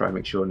Tommy and try and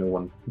make sure no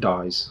one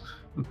dies.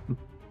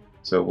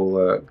 So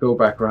we'll go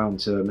back around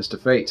to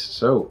Mr. Fate.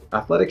 So,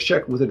 athletics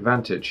check with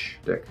advantage,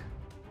 Dick.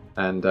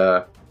 And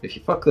if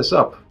you fuck this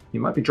up, you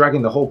might be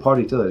dragging the whole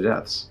party to their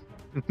deaths.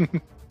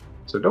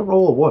 So don't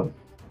roll a 1.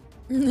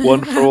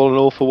 1 for all and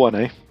all for one,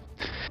 eh?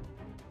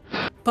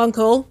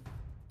 Bunkle,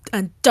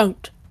 and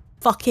don't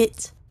fuck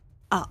it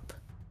up.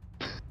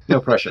 No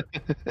pressure.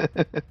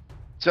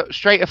 So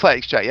straight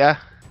athletics check, yeah?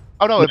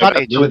 Oh no,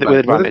 advantage. With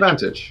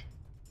advantage.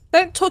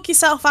 Don't talk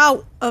yourself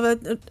out of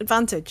an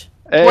advantage.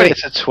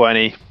 It's a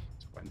 20.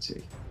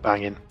 20.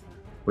 Banging.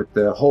 With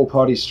the whole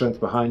party's strength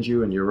behind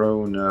you and your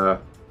own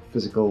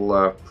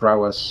physical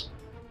prowess,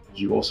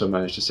 you also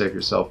managed to save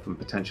yourself from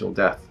potential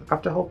death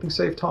after helping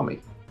save Tommy.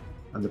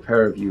 And the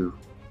pair of you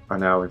are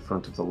now in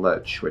front of the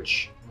ledge,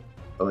 which,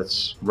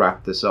 let's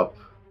wrap this up,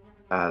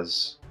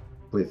 as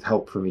with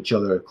help from each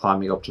other,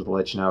 climbing up to the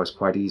ledge now is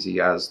quite easy,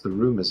 as the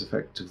room is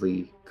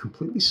effectively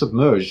completely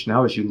submerged.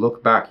 Now as you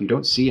look back, you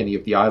don't see any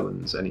of the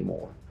islands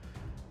anymore.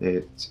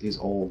 It is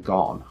all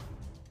gone.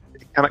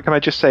 Can I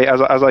just say,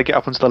 as I get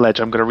up onto the ledge,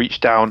 I'm going to reach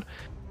down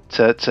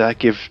to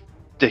give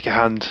Dick a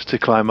hand to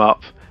climb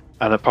up,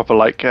 and a proper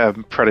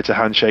predator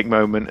handshake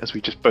moment as we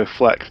just both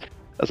flex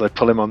as I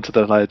pull him onto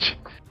the ledge.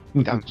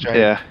 Damn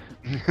straight.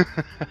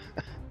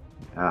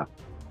 Yeah.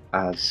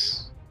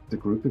 As the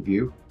group of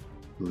you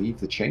leave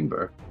the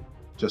chamber,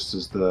 just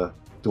as the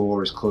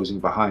door is closing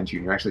behind you,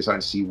 and you're actually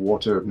starting to see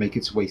water make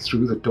its way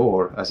through the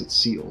door as it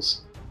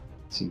seals.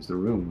 It seems the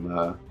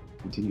room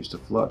continues to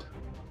flood,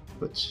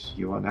 but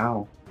you are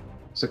now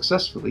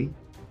successfully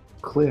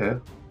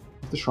clear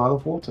of the Trial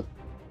of Water.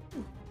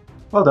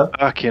 Well done.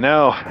 Fucking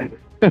hell.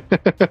 Seemed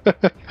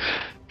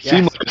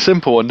Yes. like a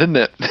simple one, didn't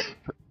it?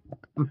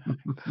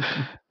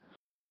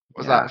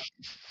 Was Yeah.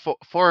 that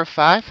 4 or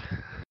 5?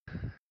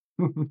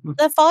 Is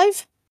there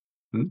 5?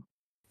 Hmm?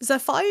 Is there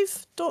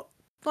 5?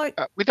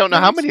 We don't know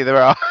how Rooms? many there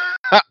are.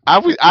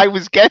 I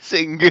was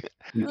guessing.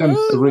 You've done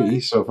Oh, 3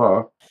 right. so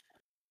far.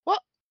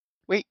 What?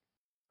 Wait.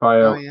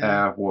 Fire, Oh,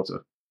 yeah. air,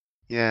 water.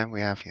 Yeah,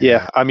 we have.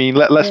 Yeah, I mean,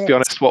 let's be Shit.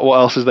 honest. What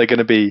else is there going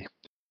to be?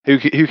 Who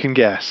can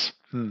guess?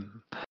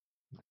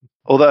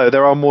 Although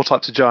there are more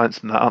types of giants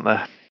than that, aren't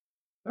there?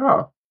 There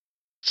are.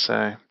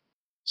 So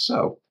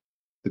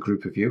The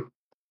group of you,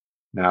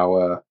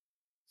 now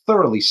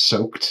thoroughly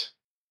soaked,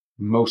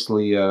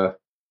 mostly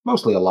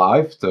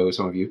alive, though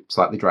some of you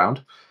slightly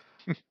drowned,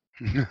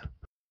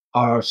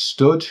 are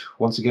stood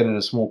once again in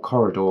a small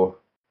corridor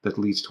that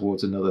leads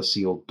towards another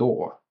sealed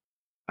door.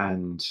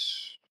 And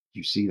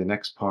you see the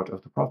next part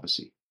of the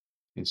prophecy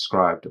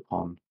inscribed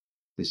upon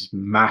this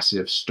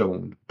massive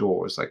stone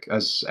doors. Like,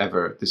 as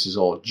ever, this is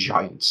all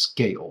giant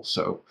scale,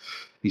 so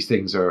these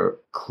things are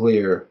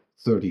clear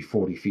 30,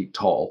 40 feet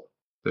tall.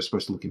 They're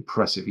supposed to look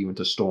impressive even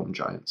to storm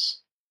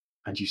giants.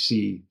 And you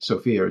see,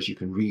 Sophia, as you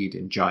can read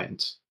in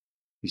giant,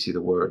 you see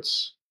the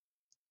words,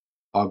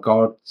 "Our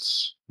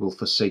gods will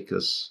forsake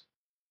us.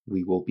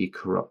 We will be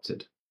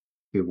corrupted.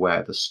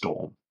 Beware the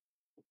storm."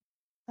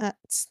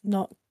 That's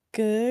not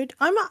good.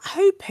 I'm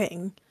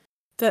hoping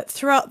that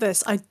throughout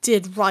this I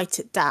did write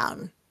it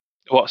down.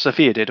 what,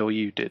 Sophia did or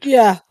you did?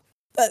 Yeah.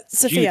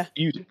 Sophia.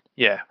 You did.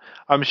 Yeah.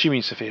 I'm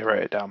assuming Sophia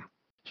wrote it down.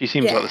 She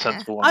seems like the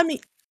sensible one.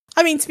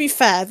 I mean, to be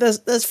fair,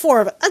 there's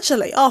 4 of it.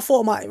 Actually,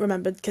 R4 might have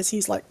remembered because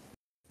he's like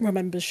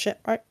remembers shit,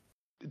 right?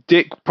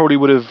 Dick probably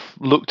would have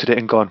looked at it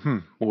and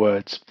gone,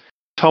 words.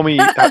 Tommy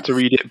had to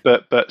read it,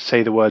 but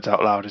say the words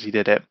out loud as he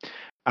did it.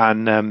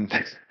 And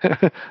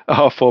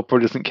R4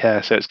 probably doesn't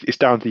care, so it's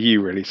down to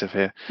you, really,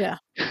 Sophia. Yeah.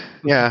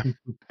 Yeah.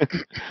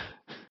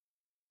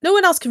 No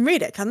one else can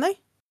read it, can they?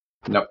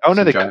 No. Oh,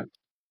 no, it's in giant.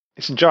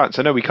 It's in giant,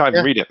 so no, we can't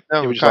even Yeah. read it. No,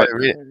 It we was can't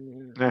like, read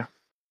it.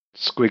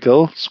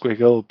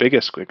 squiggle, bigger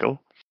squiggle.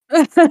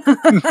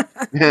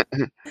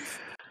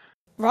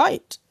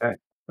 Right.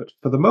 But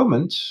for the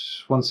moment,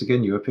 once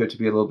again, you appear to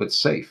be a little bit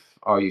safe.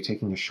 Are you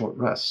taking a short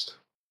rest?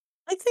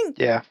 I think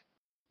Yeah,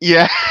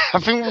 Yeah, I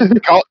think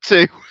we've got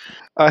to.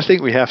 I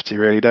think we have to,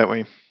 really, don't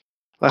we?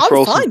 Let's I'm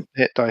roll fine. some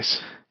hit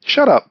dice.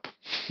 Shut up.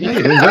 Yeah,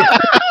 you're doing great.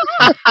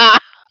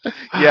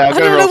 Yeah, I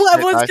don't know what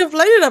everyone's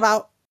complaining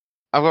about.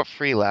 I've got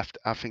 3 left.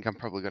 I think I'm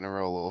probably going to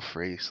roll all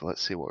 3, so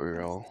let's see what we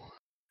roll.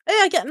 Hey,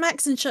 I get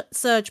Max and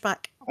Surge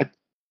back.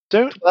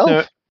 Don't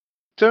 12.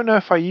 know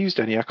if I used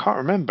any. I can't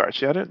remember,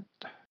 actually. I don't.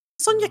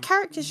 It's on your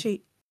character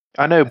sheet.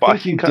 I know, but I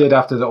think you did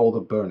after all the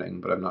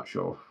burning, but I'm not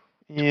sure.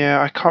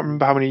 Yeah, I can't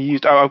remember how many you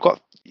used. Oh, I've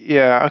got.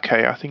 Yeah,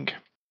 okay, I think.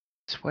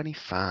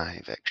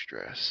 25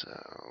 extra, so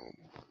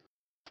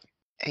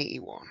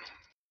 81.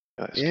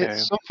 Let's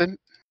It's go. something.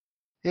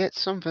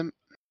 It's something.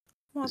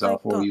 What Is have I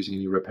R4 got? using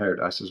any repair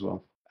dice as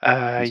well?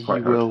 You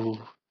quite hard. will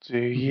do,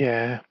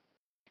 yeah.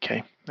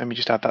 Okay, let me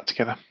just add that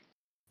together.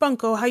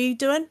 Bunko, how you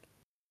doing?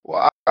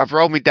 Well, I've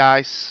rolled my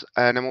dice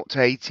and I'm up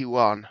to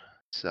 81,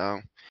 so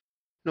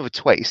another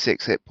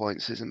 26 hit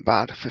points isn't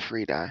bad for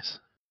 3 dice.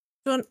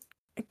 Do you want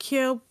a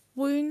cure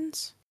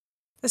wounds?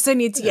 It's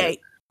only a D8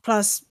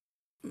 plus.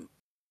 I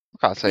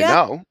can't say Yeah.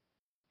 no.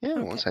 Yeah, I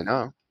won't Okay. say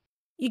no.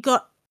 You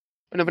got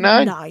Another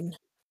 9. 9.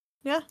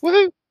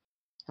 Woohoo!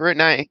 We're at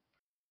 90.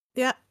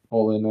 Yeah.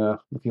 All in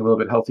looking a little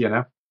bit healthier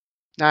now.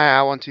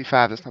 Nah,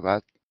 125. That's not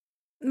bad.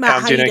 Matt,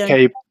 I'm how doing you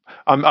okay.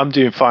 I'm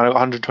doing fine. I've got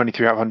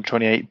 123 out of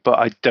 128, but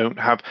I don't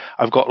have.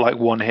 I've got like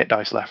 1 hit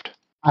dice left.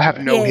 I have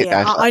no hit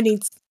dice. I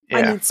need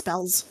Yeah.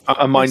 spells.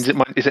 Mine's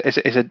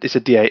it's a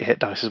D8 hit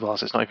dice as well,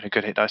 so it's not even a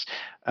good hit dice.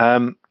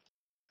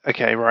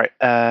 Okay, right.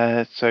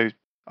 So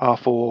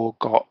R4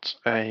 got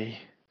a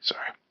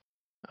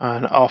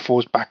and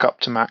R4's back up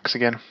to max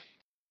again.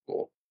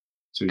 Cool.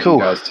 So as Cool. you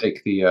guys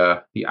take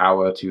the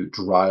hour to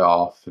dry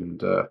off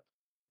and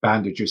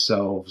bandage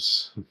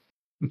yourselves.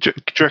 Do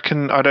you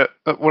reckon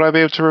would I be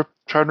able to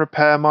try and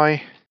repair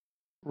my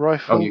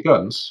rifle? Oh, your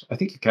guns? I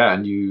think you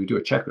can. You do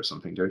a check or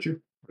something, don't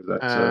you? Or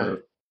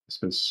that it's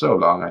been so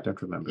long, I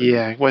don't remember.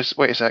 Yeah. Wait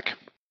a sec.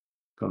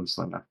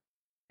 Gunslinger.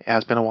 Yeah,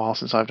 it's been a while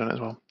since I've done it as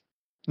well.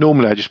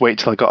 Normally, I just wait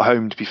till I got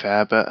home. To be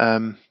fair, but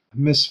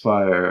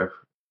Misfire.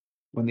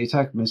 When the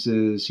attack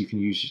misses, you can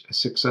use a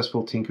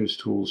successful Tinker's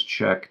Tools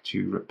check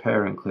to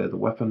repair and clear the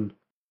weapon.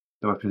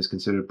 The weapon is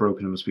considered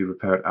broken and must be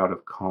repaired out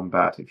of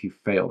combat if you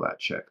fail that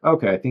check.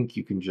 Okay, I think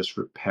you can just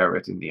repair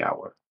it in the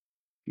hour.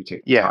 You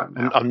take the time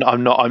now.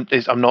 I'm not.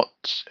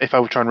 If I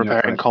were trying to repair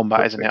it in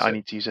combat, isn't it? fix I it.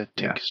 need to use a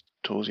Tinker's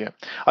Tools. Yeah,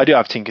 I do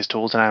have Tinker's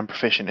Tools and I am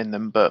proficient in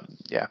them. But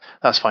yeah,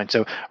 that's fine.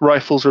 So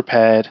rifle's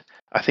repaired.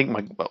 I think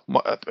my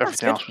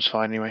everything else was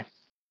fine anyway.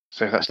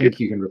 So that's I think good.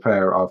 you can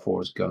repair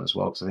R4's gun as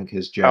well, because I think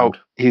his jammed. Oh,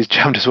 he's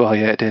jammed as well.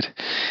 Yeah, it did.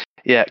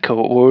 Yeah,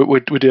 cool. We'll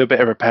do a bit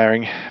of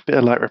repairing, bit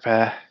of light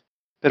repair,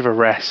 bit of a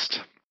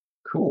rest.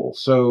 Cool.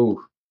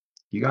 So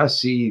you guys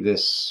see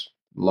this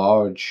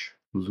large,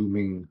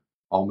 looming,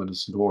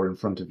 ominous door in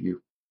front of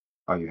you.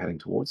 Are you heading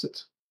towards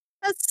it?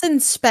 Let's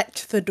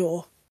inspect the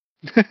door.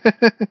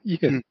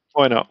 Yeah,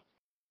 why not?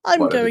 I'm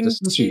What, at a going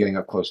distance, or are you to. getting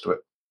up close to it?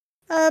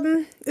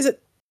 Is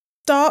it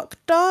dark?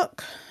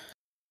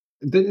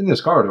 In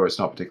this corridor, it's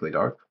not particularly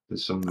dark.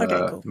 There's some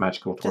Okay, cool.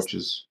 magical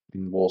torches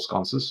in wall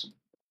sconces.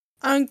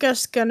 I'm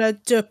just gonna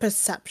do a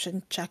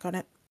perception check on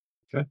it.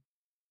 Okay.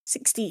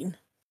 16.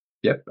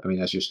 Yep, I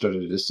mean, as you're stood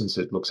at a distance,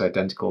 it looks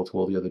identical to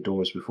all the other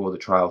doors before the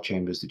trial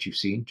chambers that you've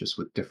seen, just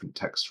with different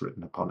text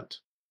written upon it.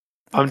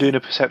 I'm doing a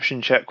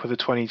perception check with a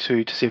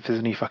 22 to see if there's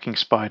any fucking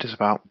spiders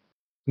about.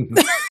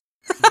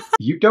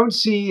 You don't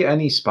see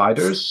any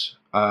spiders,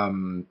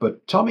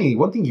 but Tommy,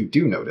 one thing you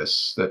do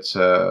notice that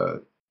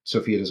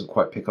Sophia doesn't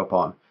quite pick up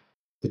on,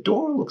 the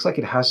door looks like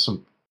it has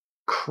some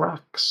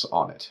cracks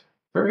on it.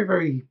 Very,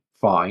 very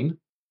fine,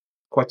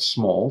 quite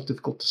small,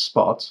 difficult to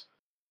spot,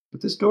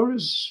 but this door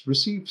has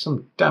received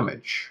some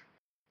damage,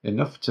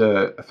 enough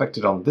to affect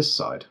it on this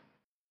side.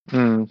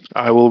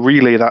 I will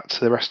relay that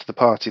to the rest of the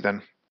party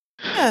then.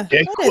 Yeah,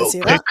 Dick I didn't will see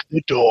pick that.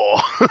 the door.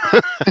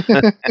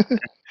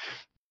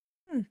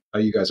 Are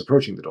you guys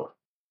approaching the door?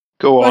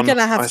 Go We're on,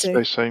 gonna have I to.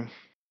 suppose so.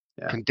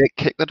 Can Dick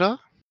kick the door?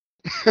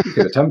 You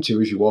could attempt to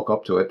as you walk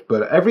up to it,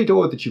 but every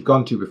door that you've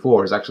gone to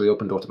before is actually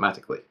opened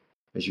automatically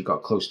as you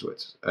got close to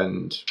it.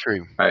 And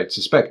True. I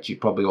suspect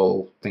you'd probably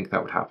all think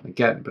that would happen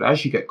again, but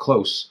as you get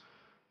close,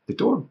 the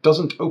door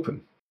doesn't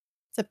open.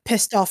 It's a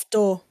pissed off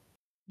door.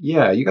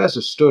 Yeah, you guys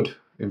have stood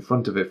in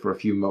front of it for a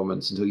few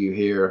moments until you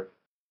hear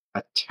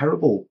a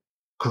terrible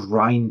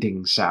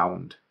grinding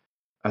sound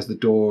as the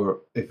door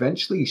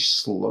eventually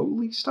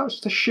slowly starts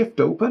to shift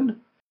open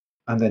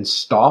and then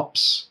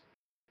stops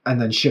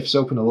and then shifts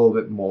open a little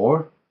bit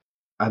more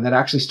and then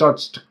actually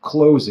starts to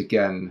close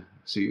again.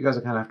 So you guys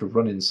are going to have to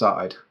run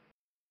inside.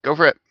 Go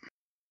for it.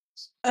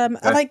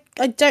 I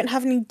don't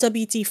have any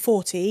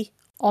WD-40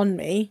 on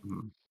me.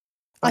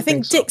 I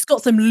think so. Dick's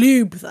got some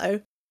lube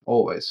though.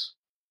 Always.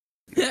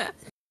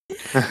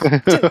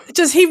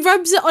 Does he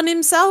rubs it on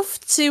himself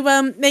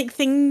to make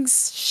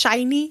things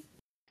shiny?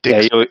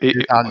 Yeah,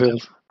 Dick's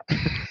hand.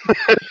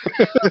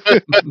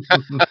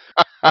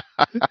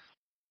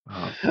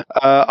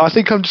 I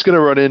think I'm just going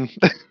to run in.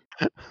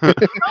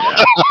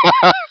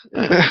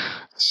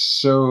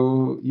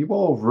 So you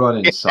all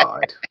run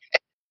inside,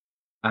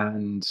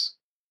 and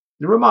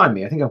remind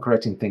me, I think I'm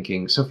correct in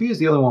thinking, Sophia's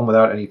the only one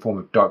without any form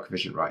of dark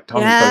vision, right?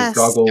 Tommy's got his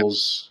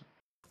goggles.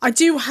 I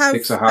do have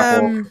Dick's a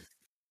half-orc.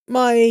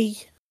 my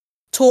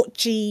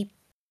torchy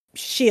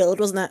shield,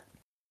 wasn't it?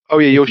 Oh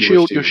yeah, your If you wish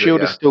shield to your use it,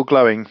 shield yeah. is still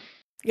glowing.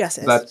 Yes,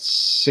 it is. That's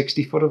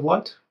 60 foot of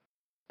light?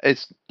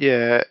 It's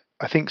I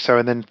think so,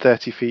 and then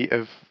 30 feet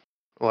of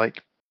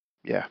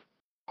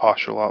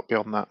partial art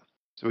beyond that.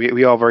 So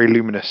we are very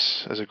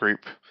luminous as a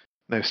group.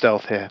 No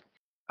stealth here.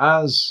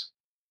 As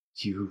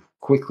you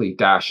quickly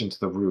dash into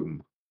the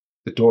room,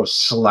 the door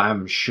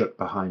slams shut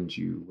behind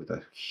you with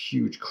a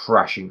huge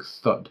crashing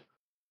thud.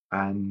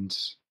 And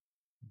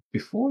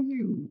before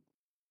you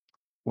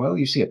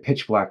see a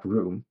pitch black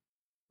room,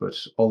 but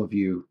all of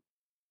you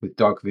with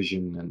dark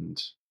vision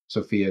and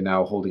Sophia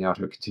now holding out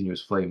her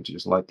continuous flame to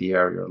just light the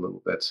area a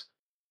little bit,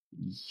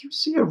 you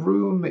see a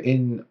room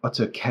in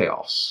utter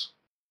chaos.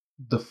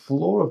 The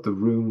floor of the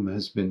room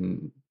has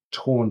been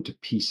torn to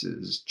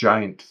pieces,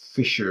 giant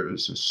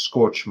fissures and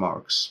scorch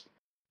marks,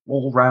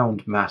 all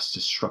round mass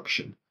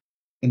destruction.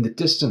 In the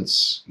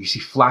distance, you see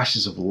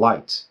flashes of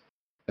light,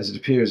 as it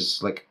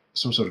appears like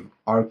some sort of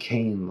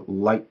arcane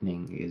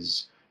lightning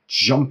is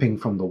jumping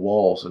from the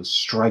walls and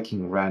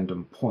striking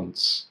random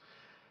points.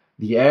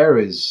 The air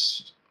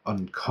is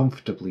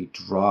uncomfortably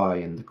dry,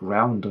 and the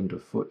ground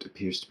underfoot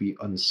appears to be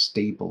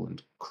unstable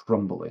and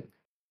crumbling.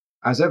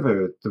 As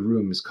ever, the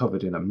room is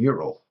covered in a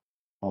mural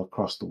all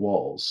across the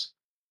walls,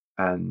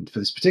 and for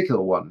this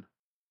particular one,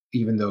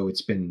 even though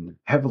it's been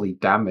heavily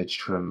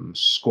damaged from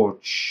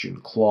scorch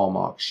and claw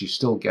marks, you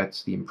still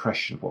get the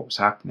impression of what was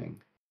happening.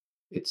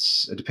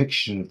 It's a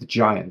depiction of the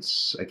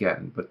giants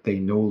again, but they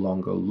no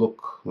longer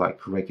look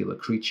like regular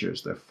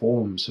creatures. Their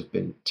forms have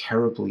been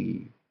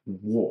terribly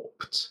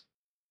warped,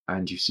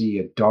 and you see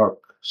a dark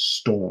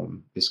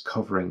storm is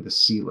covering the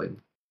ceiling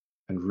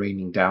and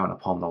raining down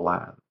upon the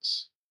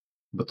lands.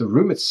 But the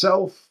room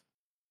itself,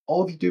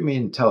 all of you do me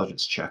an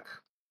intelligence check.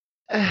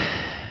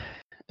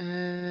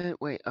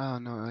 Wait. Oh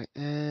no. Wait.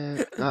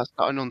 That's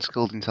not an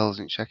unskilled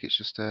intelligence check. It's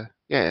just yeah,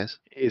 it is.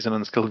 It is an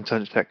unskilled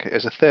intelligence check.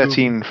 It's a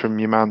 13 from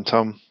your man,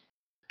 Tom.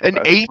 An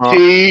That's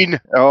 18.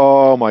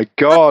 Oh my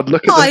God!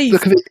 Look at Nice.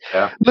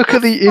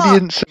 the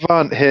idiot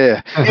savant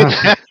here.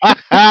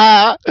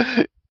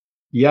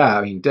 Yeah,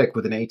 I mean, Dick,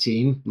 with an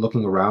 18,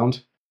 looking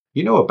around,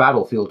 you know a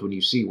battlefield when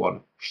you see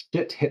one.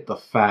 Shit hit the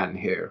fan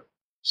here.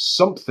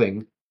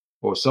 Something,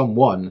 or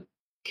someone,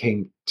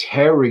 came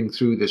tearing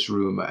through this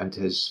room and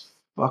has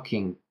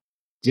fucking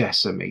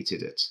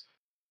decimated it.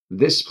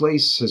 This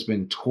place has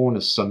been torn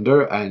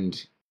asunder,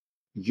 and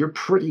you're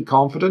pretty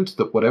confident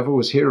that whatever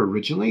was here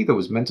originally that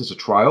was meant as a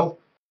trial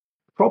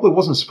probably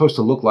wasn't supposed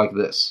to look like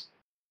this.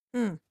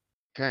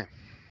 Okay.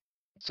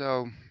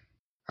 So,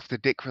 after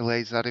Dick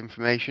relays that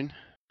information,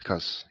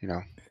 because, he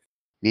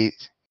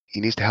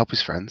needs to help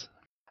his friends,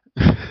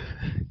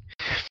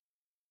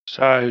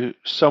 So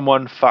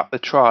someone fucked the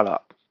trial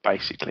up,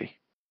 basically.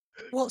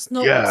 What's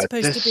not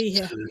supposed to be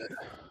here?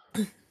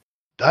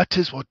 That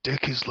is what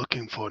Dick is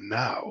looking for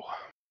now.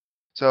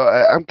 So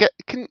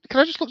can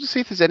I just look to see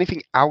if there's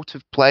anything out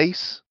of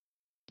place?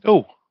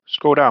 Oh,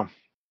 scroll down.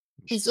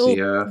 You It's should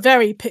all see,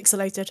 very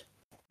pixelated.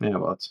 yeah,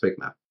 well, it's a big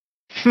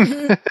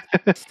map.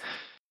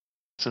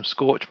 Some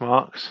scorch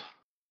marks.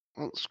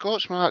 Well,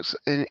 scorch marks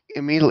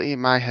immediately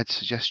in my head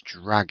suggest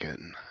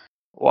dragon.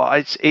 Well,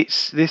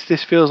 it's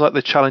this feels like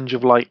the challenge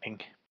of lightning,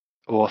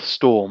 or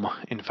storm,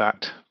 in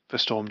fact, for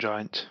storm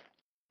giant.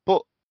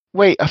 But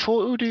wait, I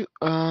thought we would do.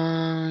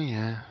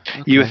 Yeah.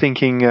 You were okay.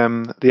 thinking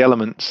the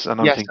elements, and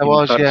I'm Yes, I thinking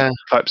was, yeah.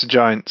 types of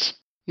giants.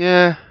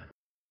 Yeah.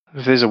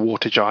 There's a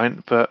water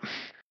giant, but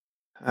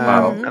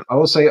Well, I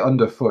will say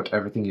underfoot,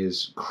 everything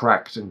is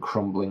cracked and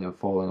crumbling and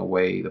falling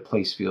away. The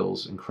place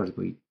feels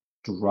incredibly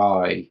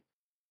dry.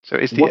 so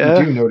is the What earth?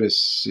 you do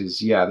notice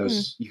is,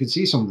 you can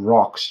see some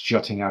rocks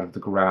jutting out of the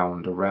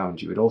ground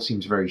around you. It all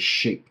seems very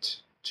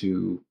shaped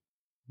to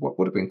what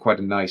would have been quite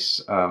a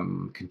nice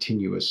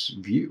continuous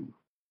view,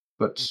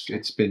 but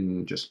it's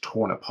been just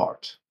torn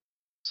apart.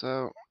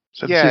 So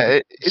So yeah,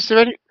 is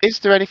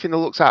there anything that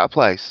looks out of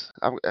place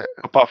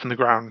apart from the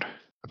ground.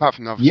 apart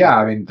from obviously? Yeah,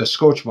 I mean, the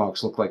scorch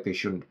marks look like they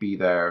shouldn't be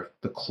there.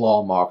 The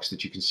claw marks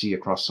that you can see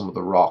across some of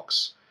the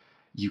rocks.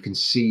 You can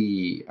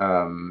see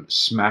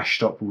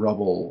smashed up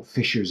rubble,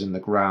 fissures in the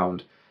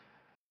ground.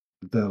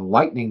 The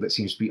lightning that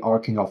seems to be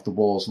arcing off the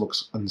walls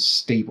looks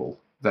unstable.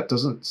 That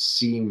doesn't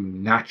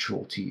seem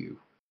natural to you.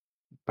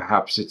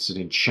 Perhaps it's an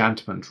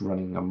enchantment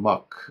running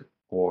amok,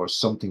 or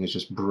something is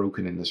just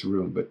broken in this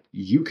room, but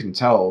you can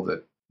tell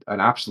that an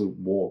absolute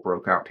war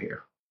broke out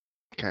here.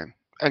 Okay.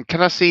 And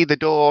can I see the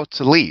door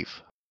to leave?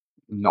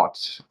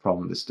 Not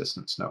from this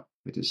distance, no.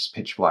 It is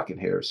pitch black in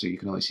here, so you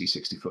can only see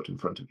 60 foot in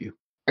front of you.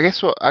 I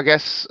guess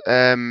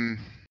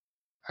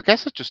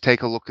I'd just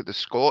take a look at the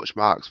scorch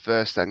marks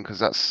first then, because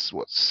that's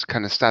what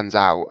kind of stands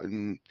out,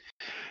 and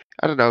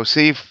I don't know,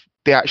 see if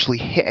they actually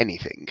hit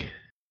anything.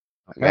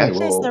 Okay, Is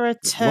well, there a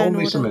turn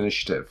roll me some order?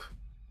 initiative.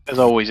 There's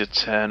always a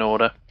turn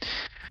order.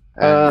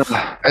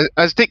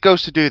 As Dick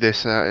goes to do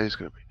this, it's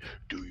going to be,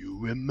 do you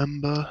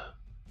remember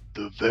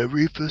the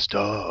very first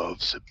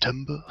of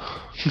September?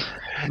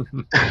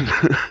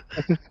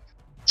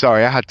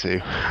 Sorry, I had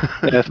to.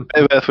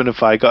 Earth, Wind and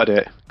Fire. Got to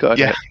do it. Got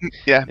to do it.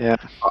 Yeah.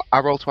 I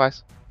roll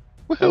twice.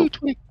 Woohoo! Oh.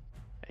 20.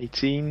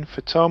 18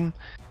 for Tom.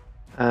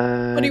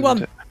 And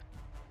 21.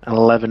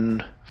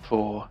 11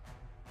 for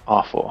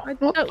R4. I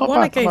Not don't bad,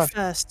 want to not go bad.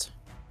 first.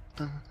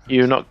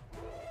 You're not.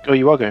 Oh,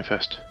 you are going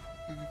first.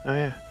 Oh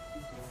yeah.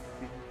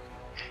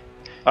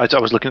 I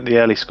was looking at the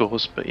early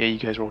scores, but yeah, you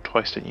guys rolled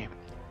twice, didn't you?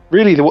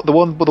 Really, the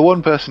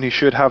one person who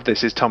should have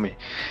this is Tommy,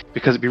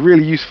 because it'd be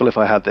really useful if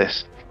I had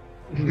this,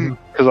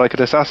 because I could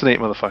assassinate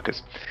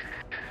motherfuckers.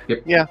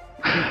 Yep. Yeah.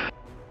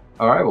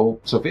 All right, well,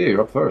 Sophia,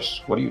 you're up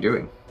first. What are you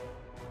doing?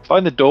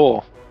 Find the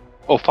door,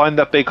 or find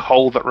that big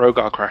hole that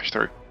Rogar crashed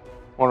through.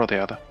 One or the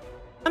other.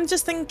 I'm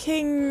just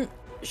thinking,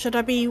 should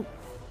I be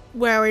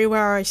wary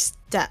where I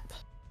step?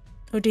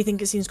 Or do you think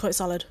it seems quite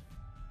solid?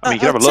 I mean, you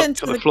can have a turn look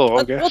to at the floor, I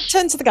I'll guess.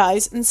 turn to the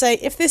guys and say,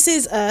 if this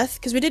is earth,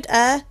 because we did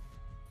air,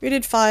 we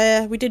did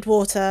fire, we did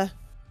water.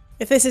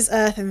 If this is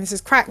earth and this is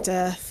cracked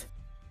earth,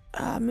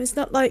 it's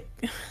not like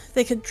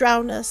they could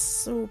drown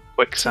us or take away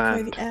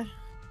Quicksand. the air.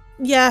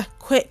 Yeah,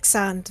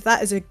 quicksand.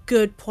 That is a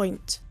good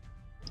point.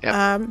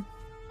 Yep.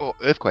 Or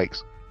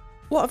earthquakes.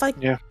 What have I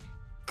Yeah.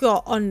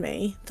 got on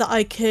me that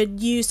I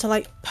could use to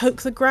like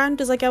poke the ground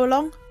as I go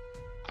along?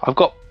 I've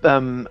got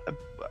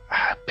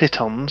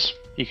pitons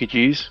you could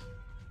use.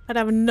 I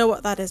don't even know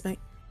what that is, mate.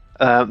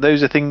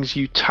 Those are things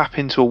you tap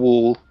into a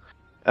wall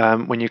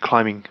when you're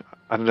climbing.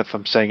 I don't know if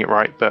I'm saying it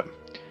right, but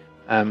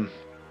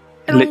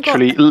Anyone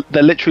got-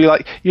 they're literally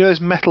like, you know,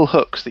 those metal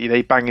hooks that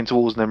they bang into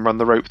walls and then run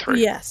the rope through.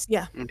 Yes,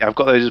 yeah. Yeah, I've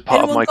got those as part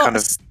of Anyone my got kind a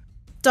of.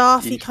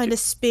 staffy used kind to- of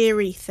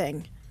speary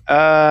thing.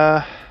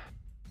 Uh,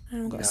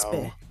 Anyone got a No.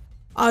 spear?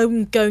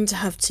 I'm going to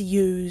have to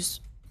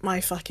use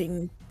my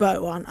fucking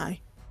bow, aren't I?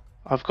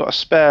 I've got a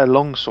spare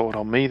longsword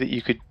on me that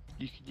you could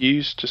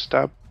use to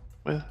stab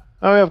with.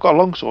 Oh yeah, I've got a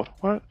longsword.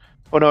 What?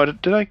 Oh no,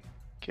 did I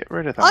get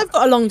rid of that? I've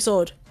got a long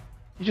sword.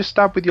 You just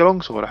stabbed with your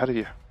longsword ahead of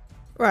you.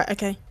 Right,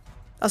 okay.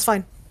 That's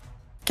fine.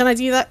 Can I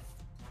do that?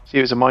 See,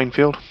 it was a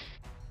minefield.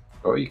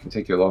 Or you can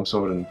take your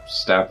longsword and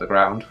stab the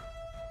ground.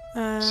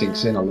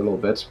 Sinks in a Um, little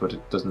bit, but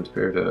it doesn't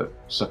appear to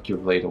suck your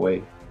blade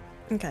away.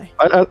 Okay.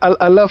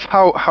 I love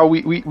how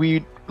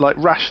we like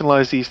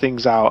rationalize these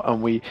things out,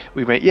 and we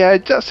make, yeah,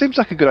 that seems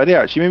like a good idea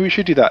actually, maybe we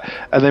should do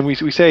that, and then we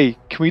say,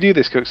 can we do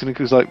this, Cooks? And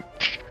Cooks like,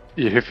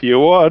 if you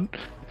want.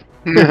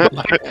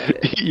 Like,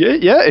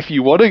 yeah, if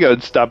you want to go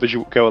and stab as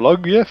you go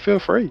along, yeah, feel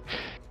free.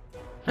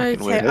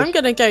 Fucking Okay, weirdos. I'm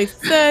going to go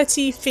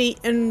 30 feet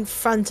in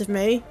front of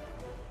me.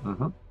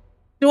 Mm-hmm.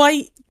 Do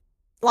I,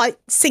 like,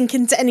 sink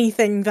into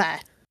anything there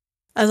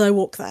as I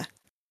walk there?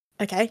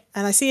 Okay,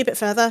 and I see a bit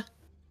further.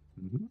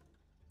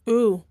 Mm-hmm.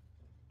 Ooh.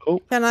 Oh.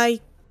 Can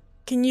I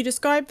Can you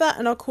describe that,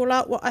 and I'll call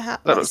out what I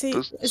have? That What I looks- see?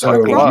 that's- Is So that a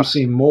Like a you rock? rock.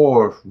 see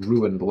more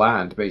ruined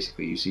land,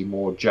 basically. You see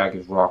more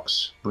jagged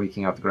rocks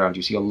breaking out the ground.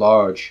 You see a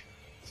large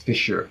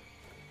fissure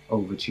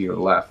over to your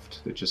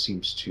left that just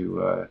seems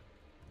to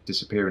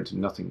disappear into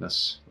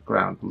nothingness. The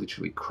ground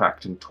literally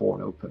cracked and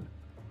torn open.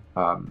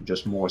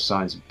 Just more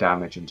signs of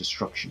damage and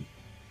destruction.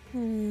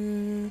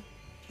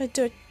 I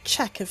do a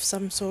check of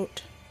some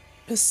sort.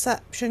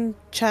 Perception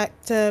check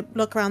to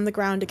look around the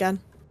ground again,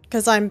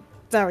 because I'm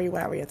very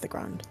wary of the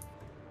ground.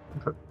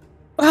 Okay.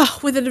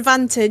 With an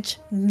advantage,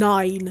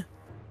 9.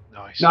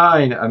 Nice.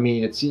 9, I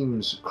mean, it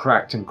seems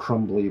cracked and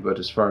crumbly, but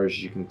as far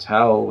as you can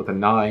tell, with a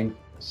 9,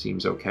 it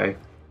seems okay.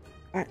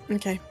 Right,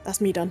 okay, that's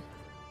me done.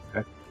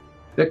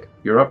 Dick,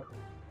 you're up.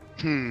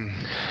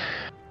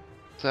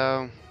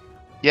 So,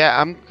 yeah,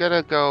 I'm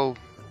gonna go.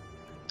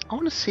 I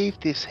want to see if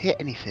this hit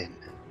anything.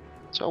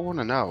 That's what I want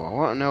to know. I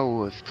want to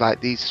know if,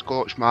 like, these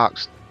scorch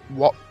marks,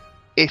 what,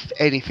 if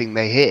anything,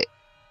 they hit.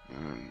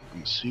 I'm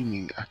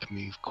assuming I can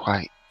move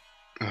quite.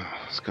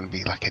 It's gonna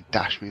be like a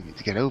dash movement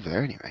to get over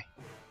there, anyway.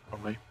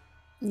 Probably.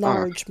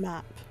 Large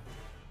map.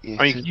 Yeah,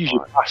 I mean, so- you can use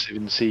your passive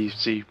and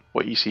see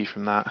what you see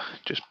from that.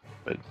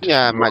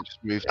 yeah, I might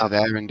just move to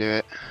there and do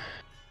it.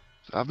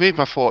 So I've moved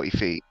my 40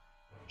 feet.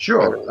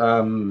 Sure.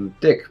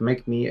 Dick,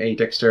 make me a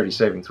dexterity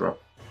saving throw.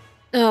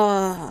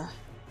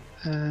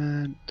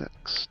 And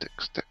dex.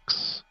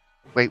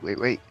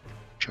 Wait.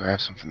 Sure, I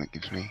have something that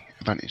gives me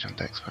advantage on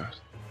dex first.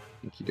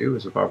 I think you do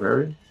as a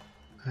barbarian.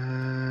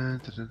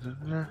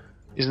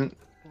 Isn't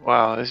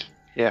yeah. Is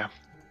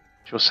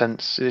your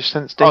sense Oh,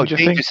 danger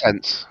danger thing?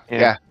 sense. Yeah.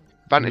 Yeah.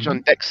 Advantage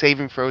on dex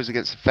saving throws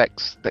against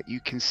effects that you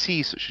can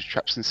see, such as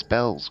traps and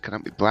spells.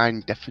 Cannot be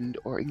blind, deafened,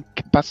 or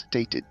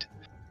incapacitated.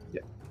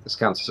 This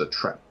counts as a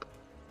trap.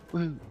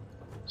 Woo.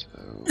 So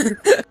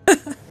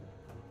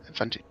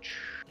advantage.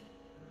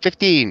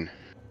 15.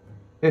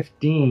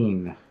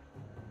 15.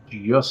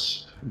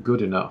 Just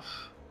good enough.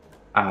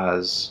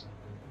 As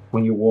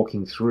when you're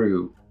walking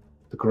through,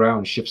 the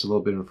ground shifts a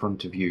little bit in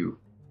front of you.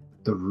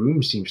 The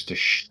room seems to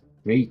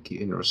shake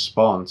in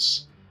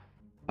response,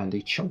 and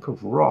a chunk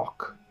of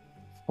rock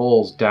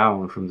falls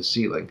down from the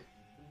ceiling,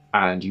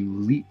 and you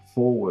leap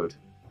forward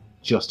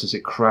just as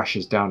it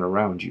crashes down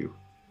around you.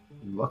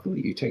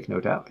 Luckily, you take no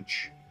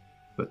damage,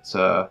 but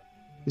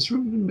this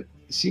room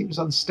seems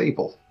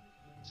unstable.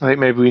 I think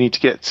maybe we need to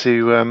get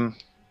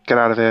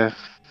out of here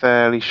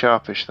fairly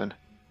sharpish then.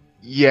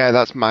 Yeah,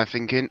 that's my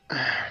thinking.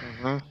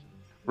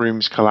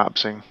 Room's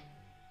collapsing.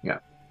 Yeah.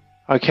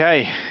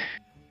 Okay.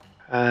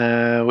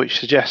 Which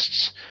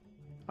suggests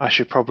I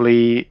should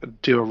probably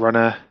do a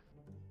runner.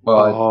 Well,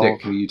 Oh.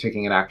 Dick, are you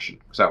taking an action?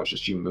 Because that was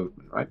just your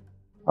movement, right?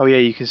 Oh yeah,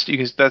 you can.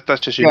 That's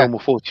just your Yeah. normal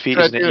 40 feet,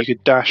 Could I isn't it? do You it?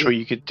 could dash or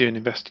you could do an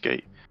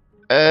investigate.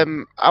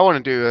 I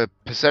want to do a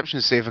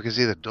perception to see if I can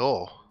see the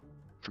door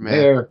from here.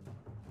 There.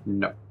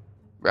 No. You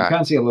Right.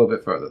 can see a little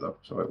bit further, though,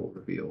 so I will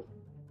reveal.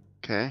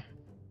 Okay.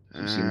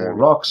 You see more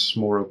rocks,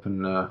 more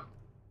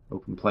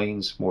open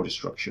plains, more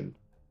destruction.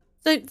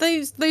 So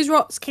those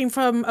rocks came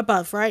from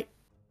above, right?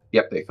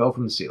 Yep, they fell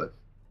from the ceiling.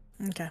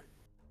 Okay.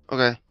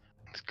 Okay.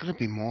 There's gonna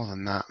be more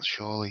than that,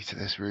 surely, to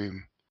this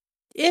room.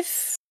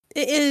 If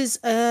it is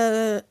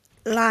a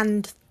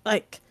land,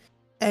 like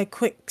a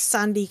quick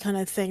sandy kind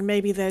of thing,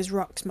 maybe those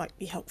rocks might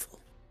be helpful.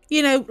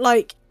 You know,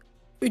 like,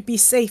 we'd be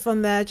safe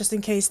on there just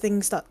in case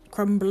things start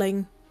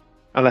crumbling.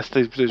 Unless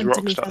those rocks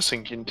Underneath start us.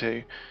 sinking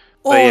too.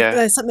 Or yeah.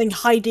 there's something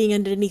hiding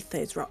underneath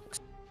those rocks.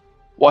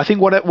 Well, I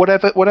think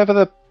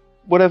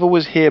whatever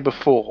was here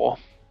before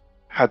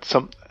had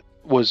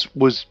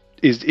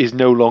is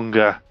no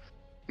longer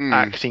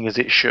acting as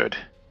it should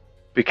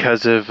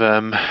because of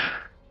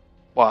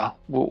what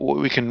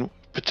we can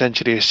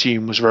potentially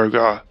assume was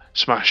Rogar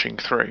smashing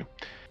through.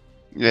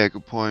 Yeah,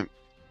 good point.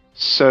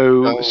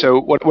 So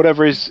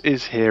whatever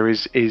is here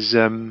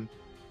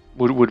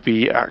would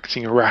be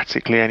acting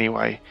erratically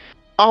anyway.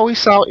 Are we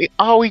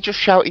just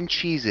shouting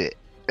 "cheese it"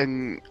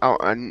 and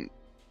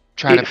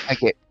trying to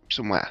peg it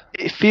somewhere?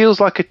 It feels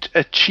like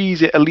a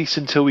cheese it, at least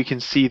until we can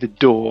see the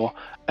door.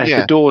 And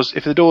Yeah.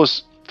 if the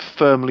door's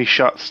firmly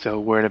shut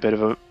still, we're in a bit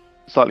of a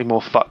slightly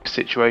more fucked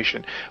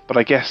situation. But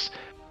I guess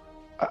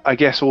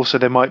also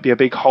there might be a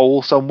big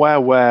hole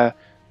somewhere where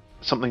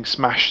something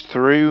smashed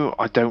through.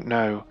 I don't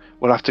know.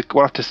 We'll have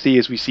to see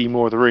as we see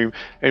more of the room.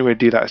 The only way to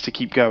do that is to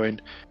keep going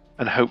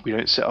and hope we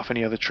don't set off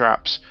any other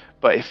traps.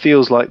 But it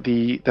feels like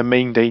the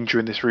main danger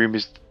in this room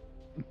is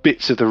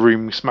bits of the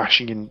room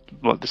smashing in,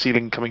 like the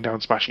ceiling coming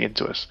down, smashing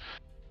into us.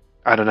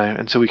 I don't know,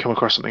 until we come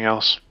across something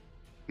else.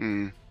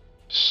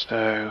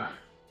 So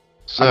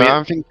So I mean,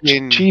 I'm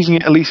thinking, cheesing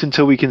it at least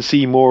until we can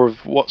see more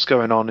of what's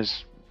going on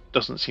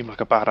doesn't seem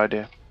like a bad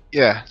idea.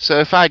 yeah. So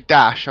if I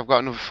dash, I've got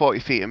another 40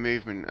 feet of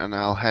movement, and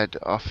I'll head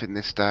off in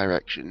this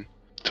direction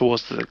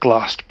Towards the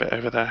glassed bit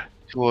over there.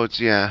 towards.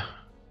 Yeah,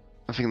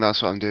 I think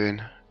that's what I'm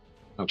doing.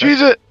 Okay.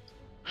 Cheese it!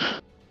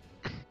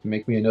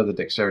 Make me another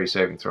dexterity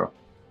saving throw.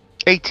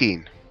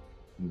 18.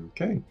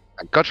 Okay.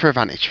 Thank God for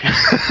advantage.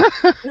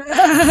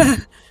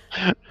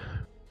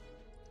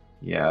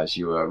 Yeah, as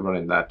you run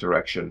in that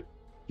direction,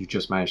 You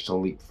just manage to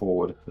leap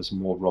forward as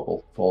more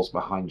rubble falls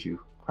behind you,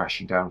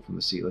 crashing down from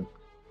the ceiling.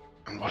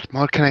 And what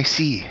more can I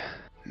see?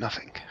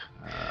 Nothing.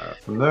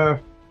 From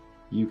there,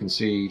 you can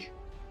see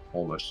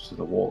almost to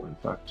the wall, in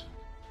fact.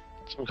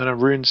 Some kind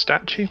of ruined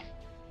statue.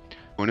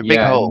 We're in a big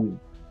hole.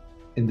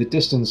 In the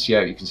distance,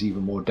 yeah, you can see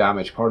even more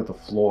damage. Part of the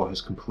floor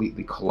has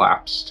completely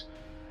collapsed,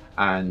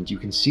 and you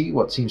can see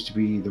what seems to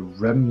be the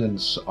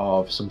remnants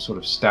of some sort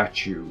of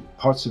statue.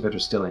 Parts of it are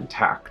still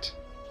intact,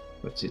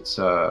 but it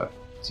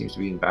seems to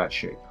be in bad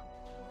shape.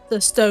 The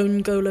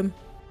stone golem.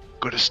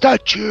 Got a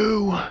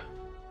statue!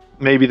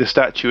 Maybe the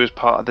statue is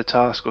part of the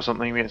task or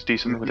something. We have to do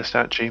something with the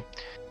statue.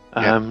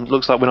 Yeah.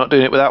 Looks like we're not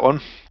doing it with that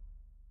one.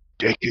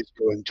 Dick is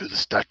going to the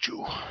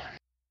statue.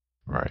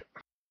 Right.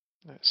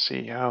 Let's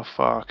see, how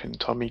far can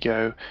Tommy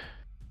go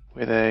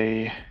with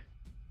a...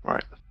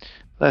 Right.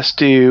 Let's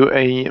do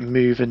a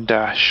move and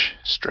dash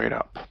straight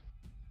up.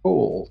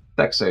 Cool.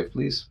 Dex save,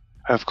 please.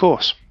 Of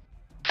course.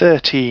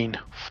 13.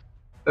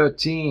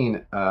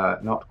 13.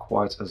 Not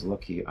quite as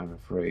lucky, I'm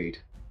afraid.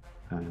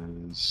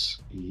 As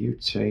you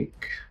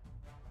take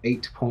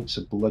 8 points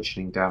of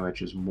bludgeoning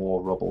damage as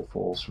more rubble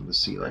falls from the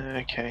ceiling.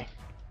 Okay.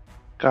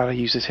 Gotta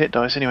use this hit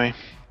dice anyway.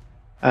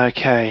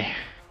 Okay.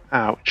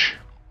 Ouch.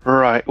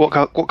 Right, what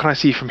can I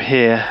see from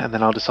here, and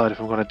then I'll decide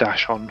if I'm going to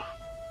dash on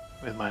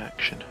with my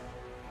action.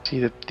 See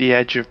the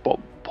edge of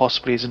what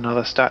possibly is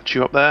another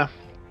statue up there.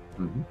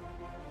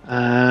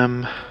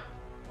 Mm-hmm.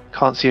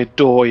 Can't see a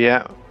door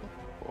yet,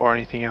 or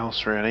anything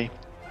else really.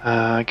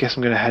 I guess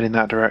I'm going to head in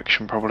that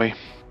direction probably.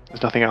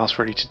 There's nothing else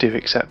really to do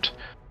except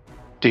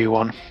do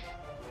one,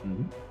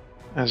 Mm-hmm.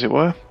 as it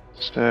were.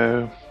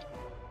 So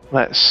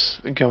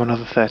let's go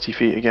another 30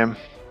 feet again.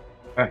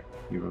 Okay,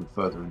 you run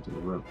further into the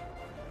room.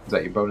 Is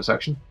that your bonus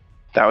action?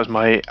 That was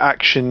my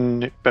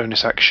action,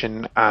 bonus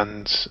action,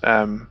 and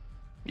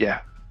yeah.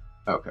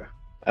 Okay.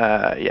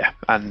 Yeah,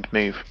 and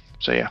move.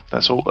 So yeah,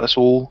 that's all.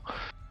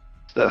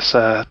 That's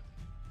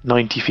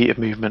 90 feet of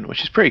movement,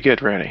 which is pretty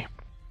good, really.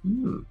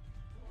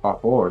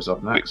 R4 is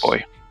up next.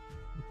 Big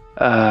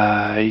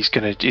boy. He's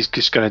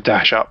just gonna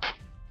dash up,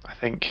 I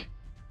think.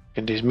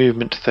 And his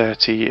movement to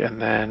 30,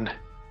 and then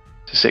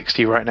to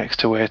 60, right next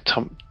to where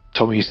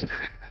Tommy's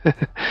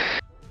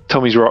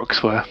Tommy's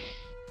rocks were.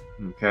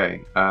 Okay.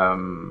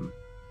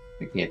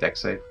 Making a dex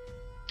save.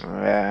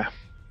 Yeah,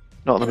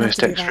 not the You'll most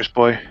have to do dexterous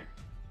boy.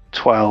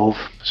 12,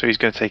 so he's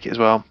going to take it as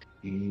well.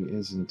 He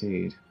is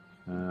indeed.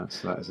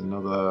 So that is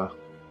another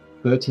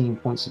 13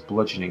 points of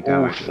bludgeoning Ooh,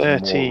 damage. As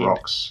 13. more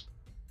rocks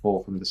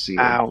fall from the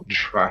ceiling Ouch. and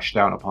crash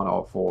down upon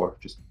R4,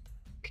 just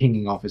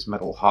pinging off his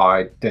metal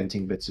hide,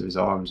 denting bits of his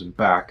arms and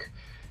back.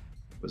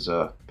 It was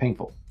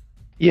painful.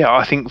 Yeah,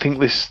 I think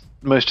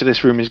most of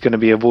this room is going to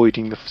be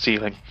avoiding the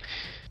ceiling.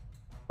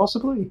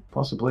 Possibly.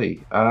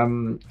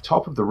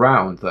 Top of the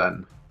round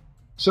then.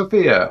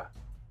 Sophia,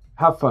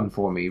 have fun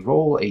for me.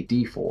 Roll a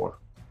d4.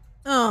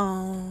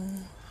 Oh.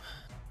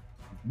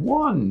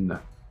 1.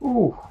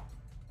 Ooh.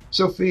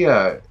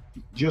 Sophia,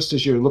 just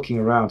as you're looking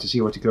around to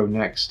see where to go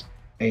next,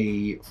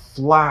 a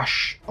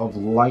flash of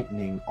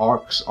lightning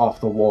arcs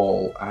off the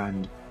wall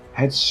and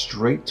heads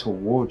straight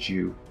towards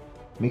you.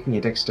 Making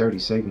a dexterity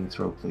saving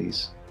throw,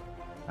 please.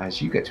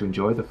 As you get to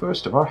enjoy the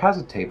first of our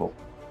hazard table.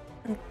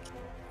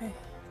 Okay.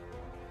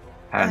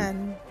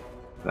 And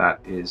that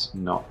is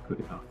not good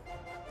enough.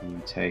 You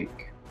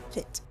take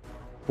Shit.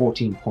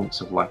 14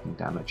 points of lightning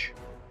damage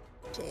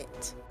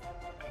Shit.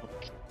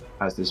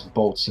 as this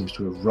bolt seems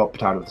to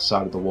erupt out of the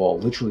side of the wall,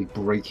 literally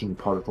breaking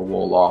part of the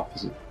wall off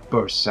as it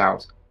bursts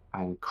out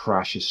and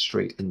crashes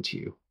straight into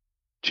you.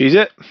 Cheese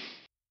it.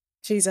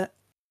 Cheese it.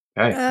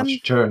 Okay, what's your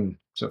turn,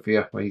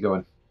 Sophia? Where are you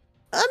going?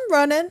 I'm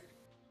running.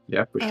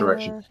 Yeah, which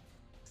direction?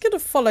 Gonna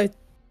follow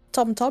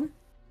Tom.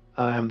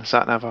 I am the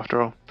sat nav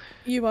after all.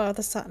 You are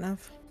the sat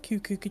nav.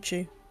 Cuckoo.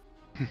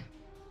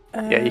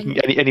 Yeah, you can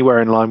get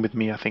anywhere in line with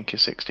me. I think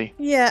is 60.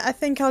 Yeah, I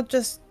think I'll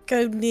just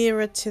go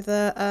nearer to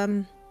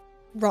the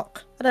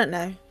rock. I don't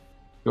know.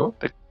 Sure.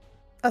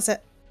 That's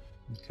it.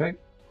 Okay.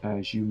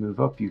 As you move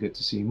up, you get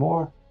to see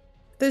more.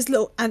 Those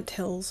little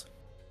anthills.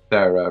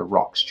 They're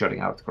rocks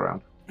jutting out of the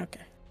ground.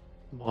 Okay.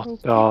 More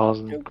stars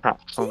and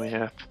craps on the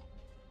earth.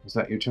 Is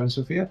that your turn,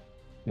 Sophia?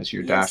 Yes,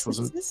 your dash Yes,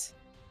 wasn't. Yes.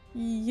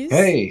 Yes.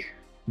 Hey,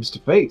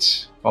 Mr.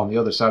 Fate, on the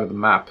other side of the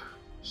map,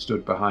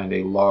 stood behind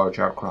a large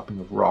outcropping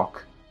of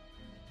rock,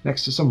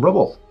 next to some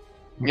rubble.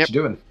 What Yep. you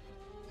doing?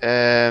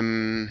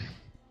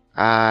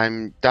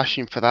 I'm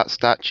dashing for that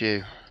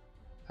statue.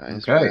 That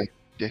is Okay. where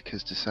Dick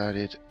has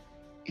decided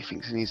he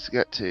thinks he needs to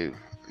get to.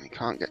 He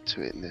can't get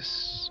to it in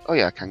this. Oh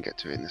yeah, I can get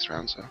to it in this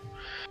round. So,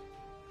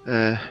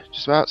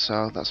 just about.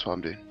 So that's what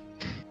I'm doing.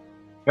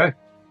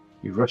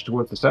 You rush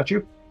towards the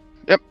statue?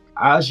 Yep.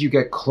 As you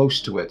get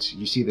close to it,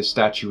 you see the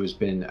statue has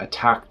been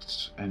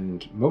attacked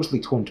and mostly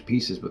torn to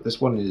pieces, but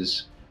this one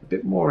is a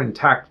bit more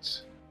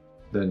intact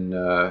than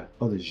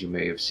others you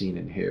may have seen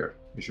in here.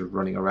 As you're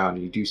running around,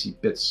 and you do see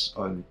bits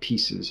and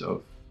pieces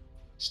of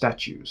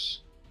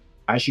statues.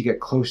 As you get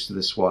close to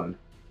this one,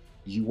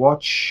 you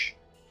watch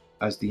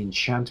as the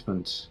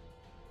enchantment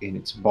in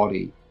its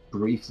body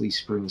briefly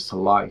springs to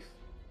life,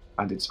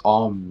 and its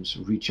arms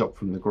reach up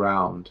from the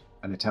ground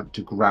and attempt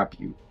to grab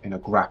you in a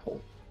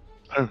grapple.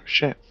 Oh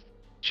shit!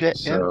 Shit.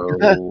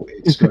 So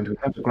it's going to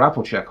attempt a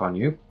grapple check on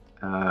you.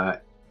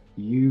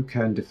 You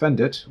can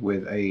defend it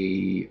with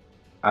a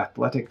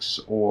athletics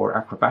or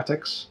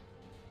acrobatics.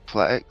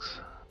 Athletics.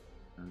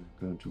 I'm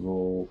going to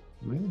roll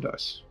my own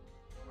dice.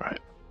 Right.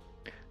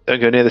 Don't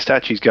go near the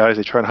statues, guys.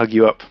 They try and hug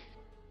you up.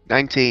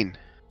 19.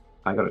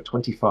 I got a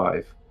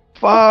 25.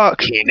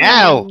 Fuck!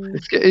 Now.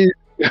 Let's get in.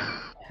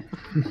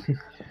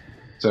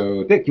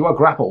 So, Dick, you are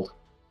grappled.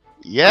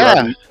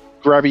 Yeah.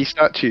 Grabby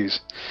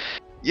statues.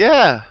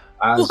 Yeah.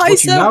 As Why what you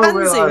so now handsy?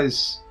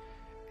 realize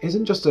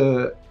isn't just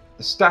a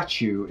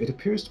statue, it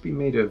appears to be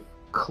made of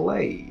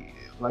clay,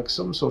 like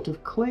some sort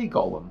of clay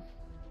golem.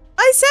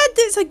 I said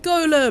it's a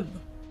golem.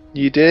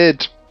 You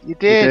did. You You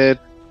did.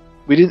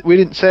 did. We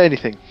didn't say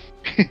anything.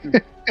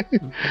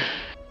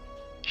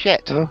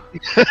 Shit. Oh.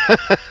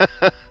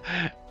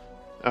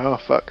 Oh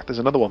fuck! There's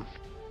another one.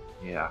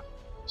 Yeah.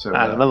 So,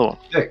 And another one.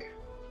 Dick,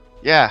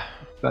 Yeah.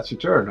 that's your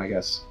turn, I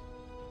guess.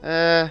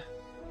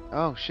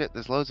 Oh shit,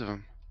 there's loads of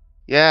them.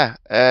 Yeah.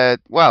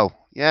 Well,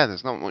 yeah,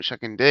 there's not much I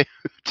can do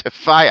to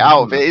fight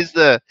out of it, is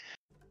there?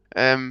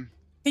 Can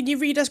you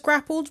read us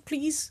grappled,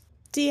 please,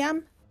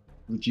 DM?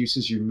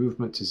 Reduces your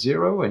movement to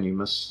 0, and you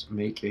must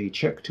make a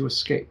check to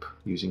escape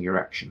using your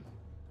action.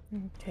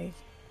 Okay.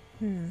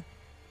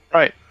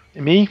 Right.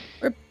 Me?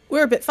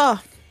 We're a bit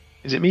far.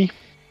 Is it me?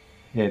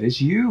 It is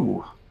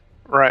you.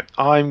 Right.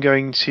 I'm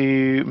going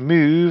to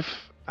move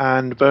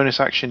and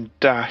bonus action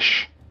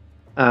dash.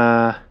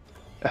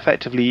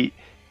 Effectively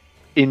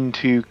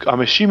into. I'm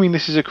assuming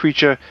this is a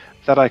creature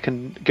that I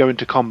can go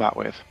into combat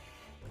with.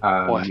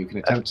 What? You can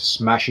attempt to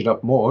smash it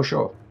up more,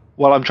 sure.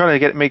 Well, I'm trying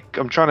to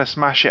I'm trying to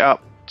smash it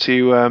up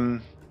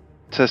to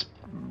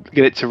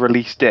get it to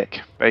release Dick,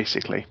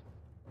 basically.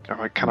 All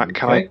right,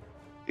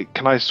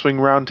 can I swing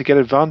round to get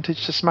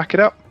advantage to smack it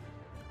up?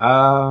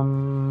 I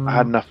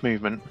had enough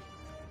movement.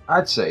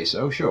 I'd say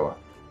so, sure.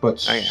 But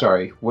Okay.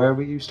 sorry, where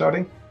were you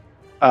starting?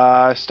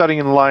 Starting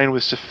in line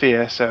with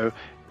Sophia, so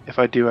if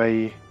I do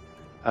a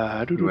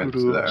You went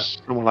to there.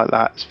 something like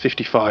that, it's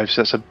 55.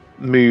 So that's a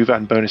move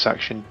and bonus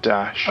action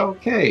dash.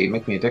 Okay,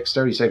 make me a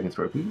dexterity saving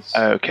throw, please.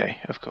 Okay,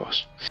 of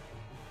course.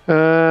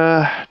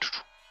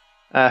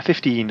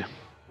 15.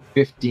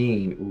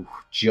 15. Ooh,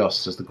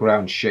 just as the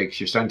ground shakes,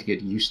 you're starting to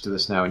get used to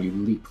this now, and you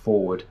leap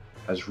forward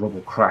as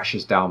rubble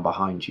crashes down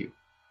behind you.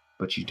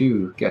 But you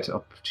do get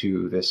up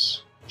to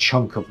this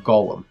chunk of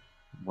golem.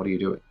 What are you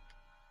doing?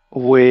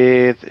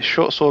 With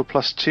short sword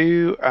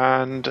 +2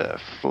 and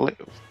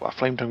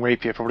flame tongue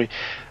rapier probably.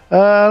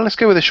 Let's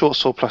go with a short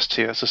sword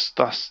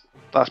 +2.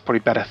 That's probably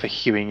better for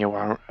hewing you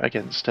out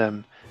against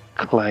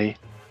clay.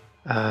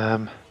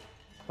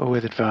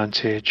 With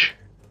advantage.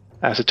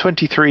 So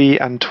 23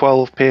 and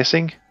 12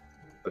 piercing.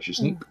 What's your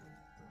sneak?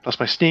 Plus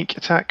my sneak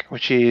attack,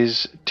 which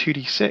is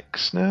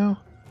 2d6 now,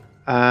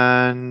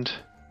 and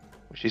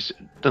which is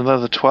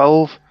another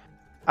 12.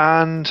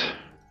 And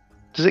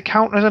does it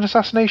count as an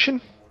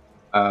assassination?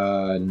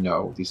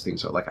 No. These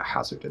things are like a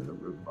hazard in the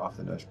room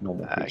rather than a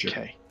normal creature.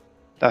 Okay,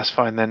 that's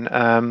fine then.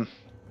 I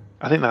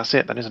think that's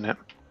it then, isn't it?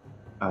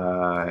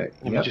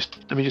 Let me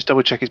just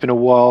double check. It's been a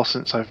while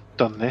since I've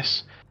done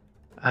this.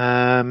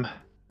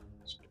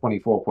 It's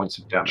 24 points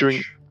of damage.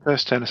 During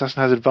first turn,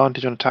 assassin has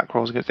advantage on attack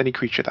rolls against any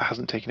creature that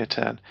hasn't taken a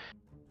turn.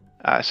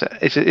 So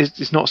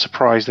it's not a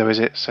surprise though, is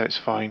it? So it's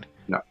fine.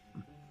 No.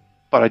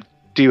 But I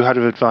do have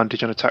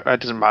advantage on attack.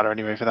 It doesn't matter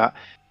anyway for that.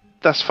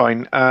 That's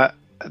fine. The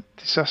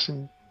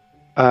assassin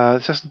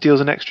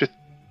deals an extra.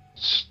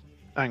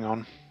 Hang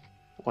on,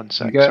 1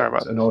 sec. You get Sorry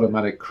about an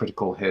automatic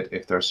critical hit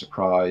if they're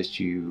surprised.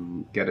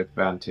 You get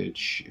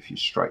advantage if you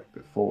strike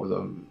before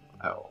them,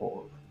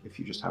 or if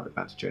you just have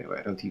advantage anyway.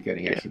 I don't think you get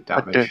any extra I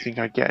damage. don't think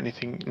I get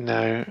anything.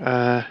 No.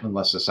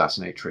 Unless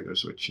assassinate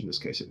triggers, which in this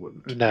case it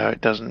wouldn't. No,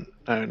 it doesn't.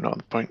 No, not at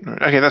the point. No.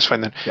 Okay, that's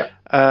fine then.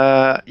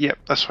 Yeah. Yep,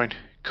 that's fine.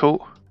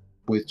 Cool.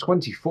 With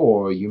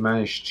 24, you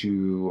manage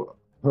to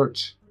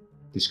hurt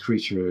this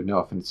creature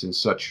enough, and it's in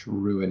such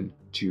ruin,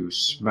 to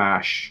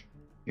smash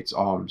its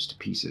arms to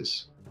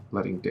pieces,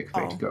 letting Dick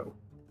Fate go.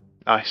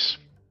 Nice.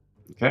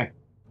 Okay.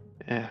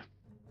 Yeah.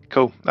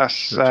 Cool.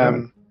 That's Your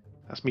turn.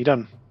 that's me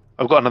done.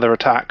 I've got another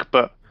attack,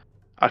 but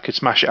I could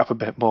smash it up a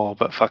bit more.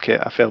 But fuck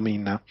it, I feel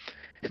mean now.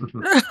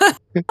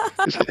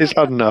 It's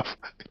hard enough.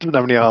 It doesn't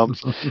have any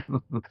arms.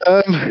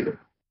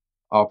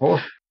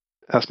 R4.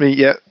 That's me.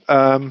 Yeah.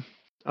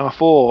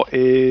 R4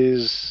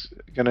 is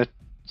gonna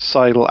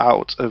sidle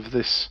out of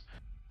this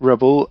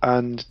rubble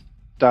and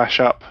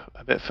dash up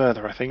a bit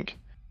further. I think.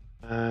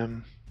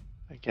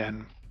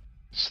 Again,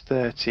 it's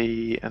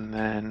 30 and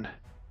then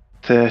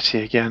 30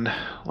 again.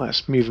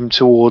 Let's move them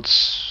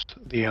towards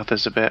the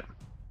others a bit.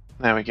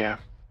 There we go.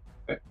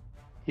 Okay.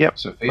 Yep.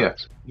 Sophia,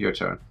 your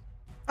turn.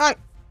 Right,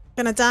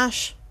 gonna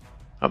dash.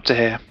 Up to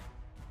here.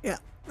 Yeah.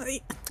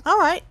 All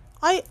right.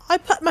 I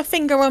put my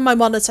finger on my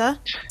monitor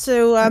to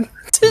know I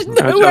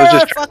where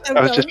was the fuck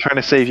I'm just trying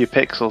to save you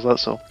pixels.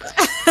 That's all.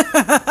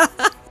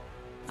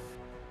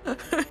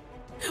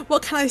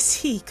 What can I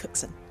see,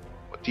 Cookson?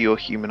 What do your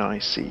human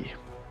eyes see?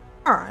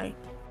 All right.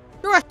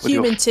 You're a With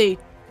your human f- too,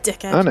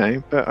 dickhead. I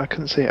know, but I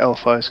couldn't say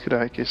elf eyes, could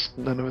I? Because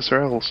none of us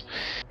are elves.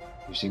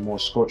 You see more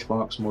scorch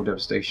marks, more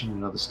devastation,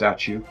 another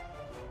statue,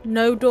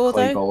 No door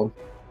clay though. golem.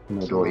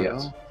 No door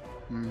yet.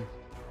 Hmm.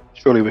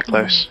 Surely we're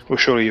close. Well,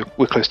 surely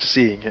we're close to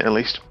seeing it at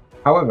least.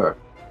 However,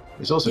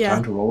 it's also Yeah.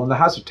 time to roll on the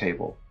hazard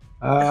table.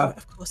 Oh,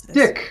 of course it is.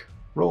 Dick,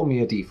 roll me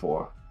a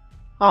d4.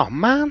 Oh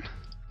man,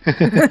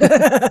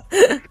 a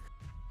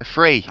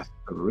 3.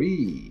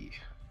 3.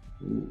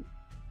 Ooh,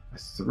 a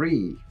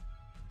 3.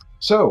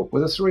 So,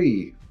 with a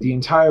 3, the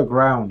entire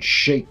ground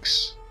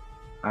shakes,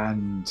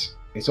 and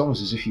it's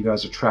almost as if you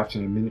guys are trapped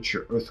in a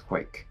miniature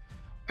earthquake.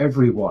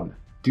 Everyone,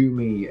 do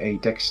me a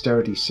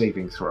dexterity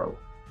saving throw.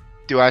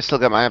 Do I still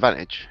get my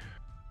advantage?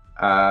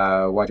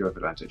 Why do you have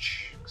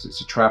advantage? Because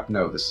it's a trap?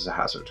 No, this is a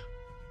hazard.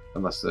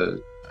 Unless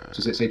the...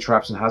 Does it say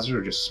traps and hazard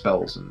or just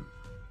spells and...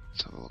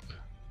 Let's have a look.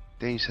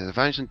 Danger says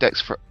advantage on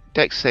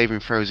dex saving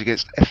throws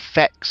against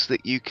effects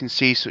that you can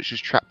see, such as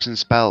traps and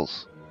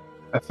spells.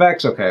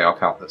 Effects? Okay, I'll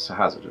count this. A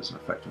hazard is an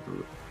effect of the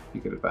rule.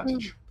 You get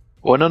advantage.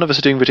 Well, none of us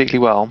are doing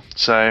particularly well,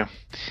 so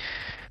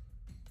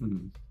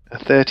Hmm. a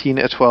 13,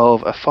 a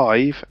 12, a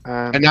 5,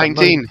 and A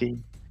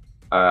 19.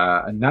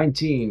 A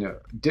 19.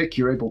 Dick,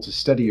 you're able to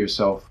steady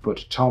yourself,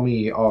 but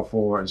Tommy,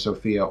 R4, and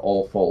Sophia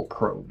all fall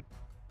prone.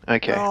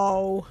 Okay,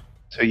 Oh.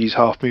 so use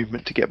half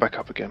movement to get back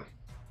up again.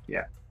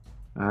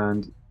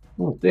 And,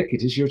 well, Dick,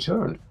 it is your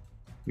turn.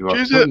 You are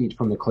Choose it. freed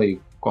from the clay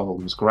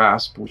golem's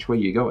grasp. Which way are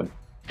you going?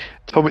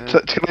 Tommy,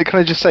 can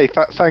I just say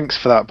thanks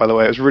for that, by the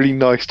way? It was really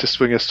nice to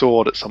swing a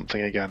sword at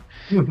something again.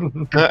 It's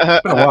been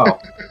a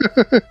while.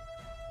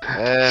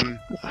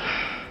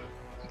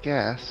 I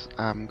guess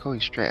I'm going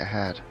straight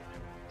ahead.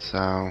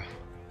 So,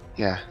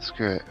 yeah,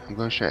 screw it. I'm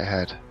going straight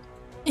ahead.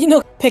 You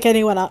not pick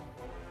anyone up.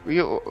 Will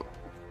you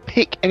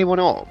pick anyone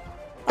up?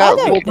 I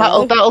don't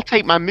know. That'll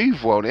take my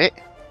move, won't it?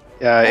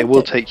 Yeah, I it will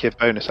don't- take your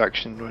bonus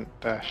action,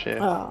 won't dash, yeah.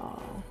 Oh.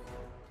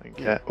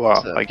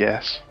 Well, So- I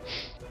guess.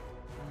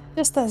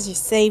 Just as you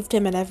saved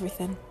him and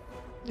everything.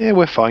 Yeah,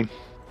 we're fine.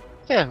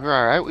 Yeah, we're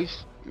all right. We've,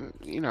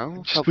 you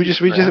know, We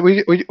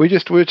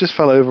just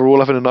fell over, all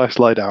having a nice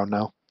lie down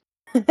now.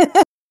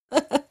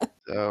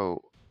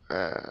 So,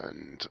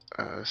 and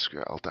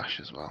screw it, I'll dash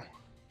as well.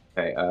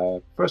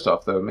 Okay, first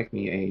off, though, make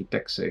me a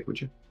dex save,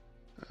 would you?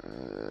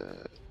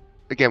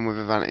 Again with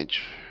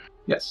advantage.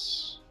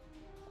 Yes.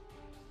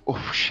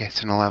 Oh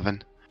shit, an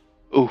 11.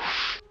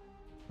 Oof.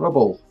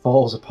 Rubble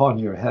falls upon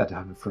your head,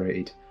 I'm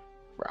afraid.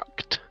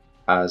 Rocked.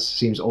 As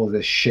seems all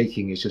this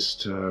shaking is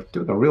just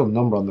doing a real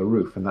number on the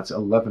roof, and that's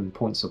 11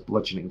 points of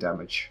bludgeoning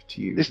damage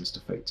to you, This-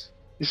 Mr. Fate.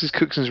 This is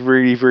Cookson's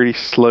really, really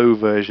slow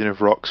version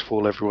of Rocks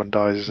Fall, Everyone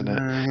Dies, isn't it?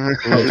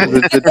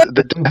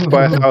 the death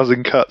by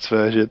 1,000 cuts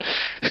version.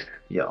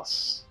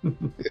 Yes.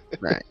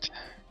 Right.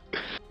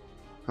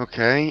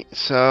 Okay,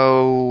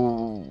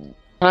 so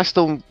can I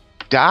still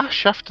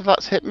dash after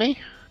that's hit me?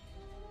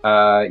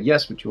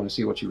 Yes, but you want to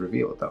see what you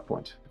reveal at that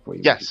point before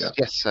you Yes, make it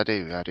yes, I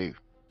do.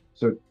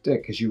 So,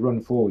 Dick, as you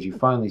run forward, you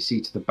finally see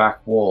to the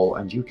back wall,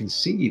 and you can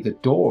see the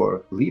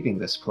door leaving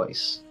this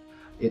place.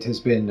 It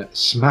has been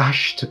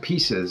smashed to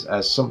pieces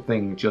as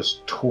something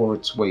just tore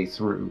its way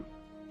through.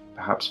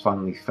 Perhaps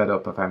finally fed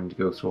up of having to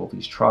go through all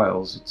these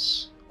trials,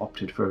 it's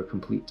opted for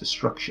complete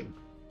destruction.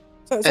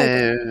 So it's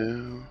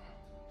open.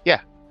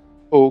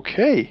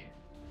 Okay.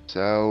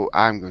 So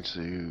I'm going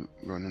to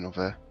run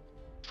another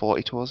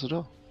 40 towards the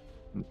door.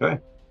 Okay.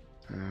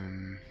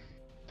 Damn.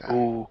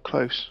 Oh,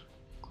 close.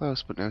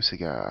 Close but no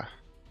cigar.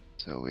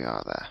 So we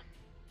are there.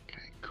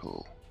 Okay,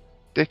 cool.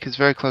 Dick is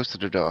very close to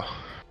the door.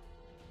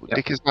 Yep.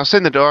 Dick has now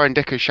seen the door and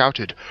Dick has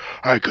shouted,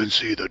 I can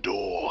see the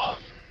door.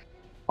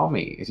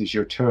 Tommy, it is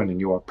your turn, and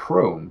you are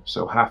prone,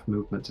 so half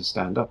movement to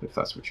stand up if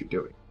that's what you're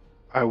doing.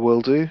 I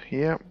will do,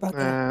 yeah. Okay.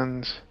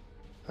 And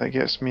that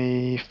gets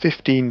me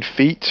 15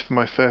 feet for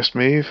my first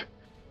move.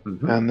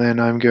 Mhm. And then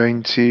I'm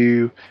going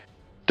to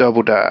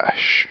double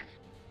dash,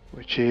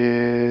 which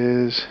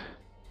is...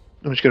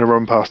 I'm just going to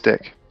run past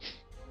Dick.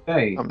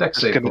 Hey, I'm dex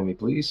just save gonna- for me,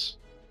 please.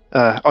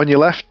 On your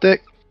left,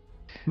 Dick.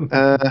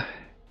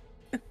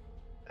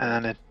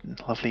 And a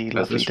lovely, As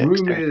lovely this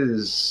room dex.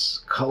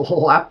 is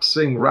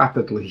collapsing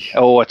rapidly.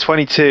 Oh, a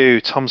 22.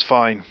 Tom's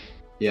fine.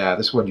 Yeah,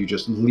 this one you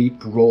just leap,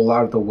 roll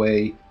out of the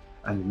way,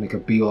 and make a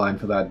beeline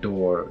for that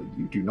door.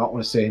 You do not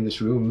want to stay in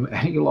this room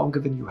any longer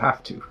than you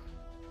have to.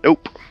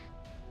 Nope.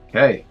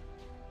 Okay,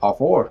 all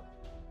four.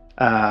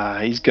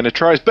 He's going to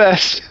try his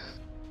best.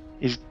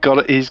 He's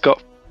got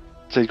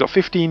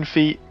 15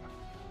 feet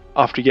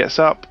after he gets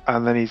up,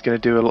 and then he's going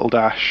to do a little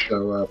dash.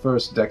 So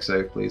first dex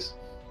save, please.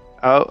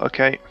 Oh,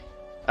 okay.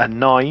 A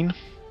 9.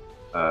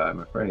 I'm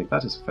afraid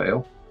that is a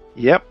fail.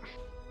 Yep.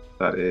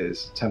 That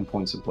is 10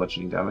 points of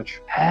bludgeoning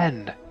damage.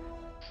 10.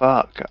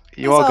 Fuck.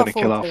 You What's are going to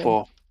R4 kill doing?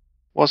 R4.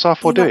 What's R4 Is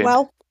he not doing?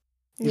 well?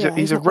 He's Yeah, a,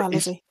 he's, a, not ro- well,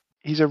 is he?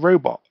 he's a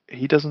robot.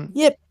 He doesn't.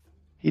 Yep.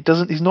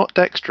 He's not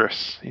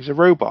dexterous. He's a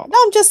robot. No,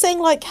 I'm just saying,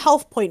 like,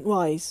 health point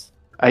wise.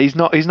 He's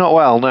not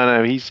well.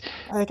 No. He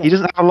Okay.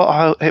 doesn't have a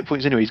lot of hit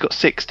points anyway. He's got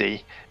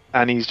 60,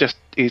 and he's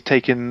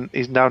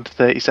down to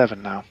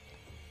 37 now.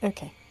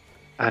 Okay.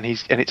 And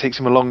it takes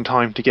him a long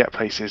time to get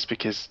places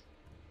because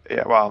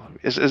Yeah, well,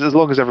 as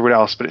long as everyone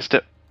else, but it's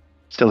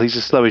still he's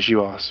as slow as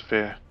you are,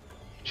 Sophia.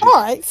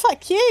 Alright,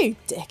 fuck you,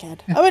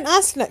 dickhead. I won't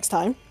ask next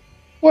time.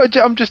 Well,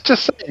 I'm just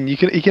saying he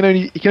can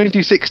only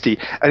do 60,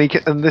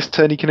 and this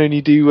turn he can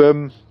only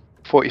do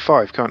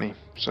 45, can't he?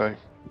 So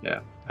Yeah.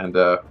 And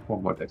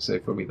one more deck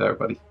save for me there,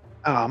 buddy.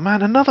 oh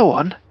man, another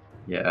one.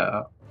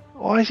 Yeah.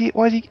 Why is he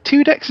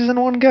 2 dexes in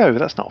one go?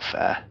 That's not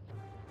fair.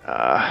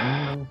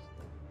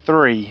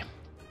 3.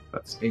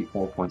 That's 8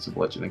 more points of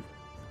bludgeoning.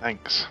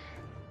 Thanks.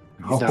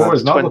 Oh, 4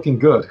 is not looking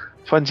good.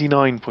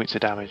 29 points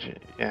of damage.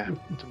 Yeah,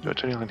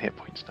 29 hit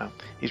points now.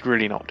 He's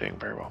really not doing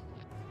very well.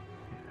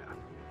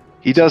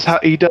 He does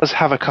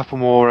have a couple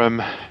more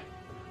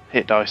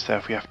hit dice there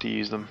if we have to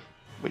use them,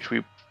 which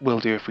we will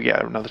do if we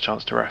get another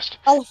chance to rest.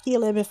 I'll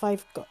heal him if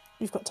we've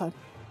got time.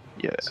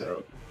 Yeah.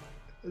 So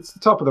it's the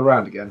top of the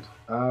round again.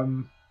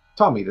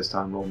 Tommy, this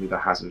time roll me the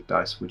hazard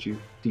dice, would you?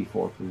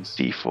 D4, please.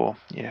 D4.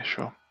 Yeah,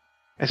 sure.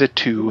 It's a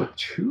 2.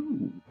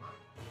 2.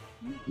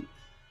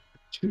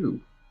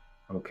 2.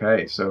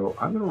 Okay, so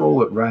I'm going to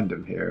roll at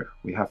random here.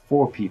 We have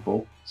 4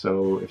 people.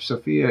 So if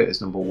Sophia is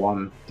number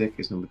 1, Dick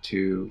is number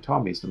 2,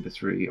 Tommy is number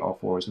 3,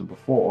 R4 is number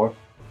 4,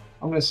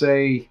 I'm going to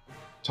say,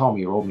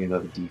 Tommy, roll me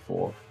another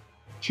D4.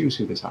 Choose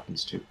who this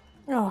happens to.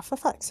 Oh, for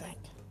fuck's sake.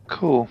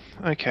 Cool.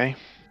 Okay.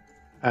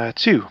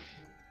 2.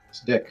 It's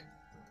Dick.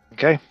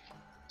 Okay.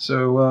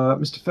 So,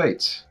 Mr.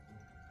 Fate,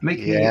 make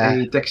me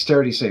a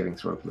dexterity saving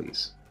throw,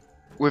 please.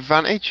 With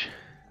advantage?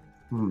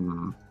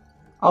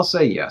 I'll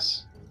say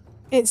yes.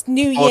 It's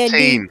New Year.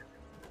 14.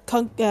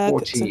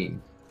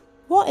 14.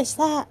 What is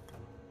that?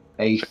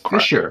 A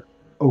fissure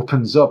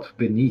opens up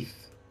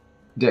beneath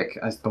Dick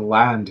as the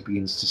land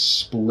begins to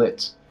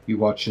split. You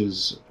watch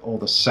as all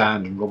the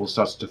sand and rubble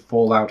starts to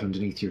fall out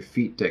underneath your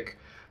feet, Dick.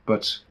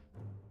 But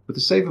with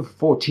a save of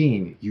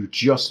 14, you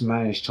just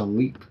manage to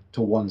leap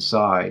to one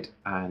side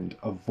and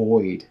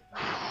avoid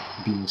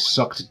being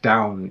sucked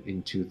down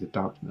into the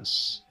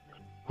darkness.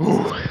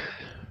 Ooh.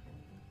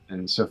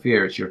 And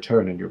Sophia, it's your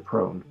turn and you're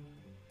prone.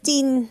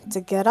 15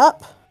 to get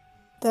up,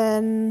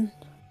 then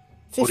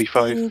 15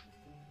 45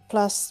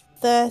 plus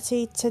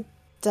 30 to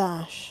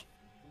dash.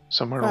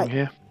 Somewhere Right. along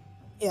here.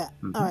 Yeah,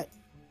 alright.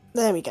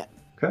 There we go.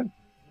 Okay.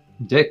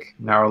 Dick,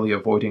 narrowly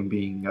avoiding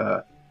being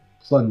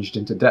plunged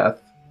into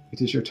death,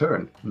 it is your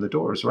turn, and the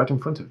door is right in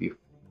front of you.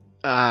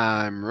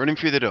 I'm running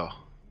through the door.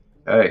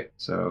 Okay,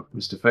 so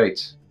Mr.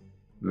 Fate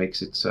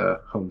makes it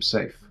home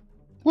safe.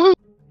 Woo!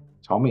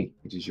 Tommy,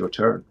 it is your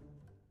turn.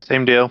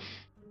 Same deal.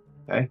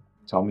 Okay,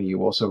 Tommy,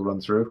 you also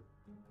run through.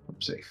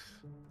 Home safe.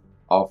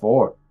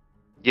 R4.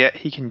 Yeah,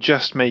 he can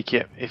just make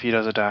it if he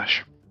does a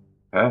dash.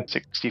 Okay.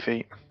 60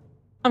 feet.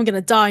 I'm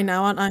gonna die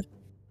now, aren't I?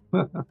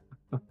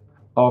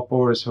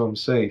 R4 is home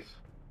safe.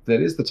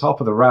 That is the top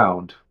of the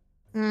round.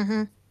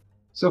 Mm-hmm.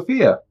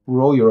 Sophia,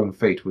 roll your own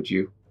fate, would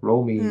you?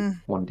 Roll me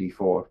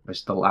 1d4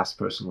 as the last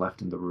person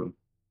left in the room.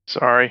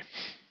 Sorry.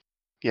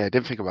 Yeah, I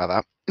didn't think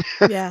about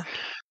that. Yeah.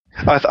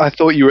 I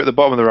thought you were at the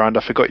bottom of the round.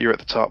 I forgot you were at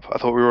the top. I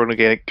thought we were only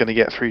going to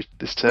get through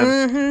this turn.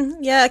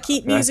 Mm-hmm. Yeah,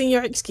 keep using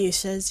your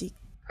excuses, you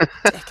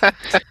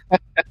dickhead.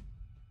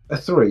 A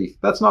 3.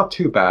 That's not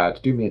too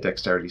bad. Do me a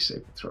dexterity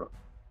saving throw.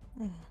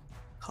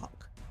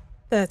 Cock.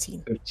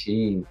 13.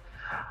 13.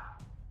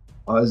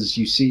 As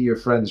you see your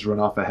friends run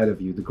off ahead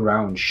of you, the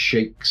ground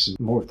shakes, and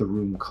more of the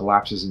room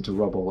collapses into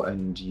rubble,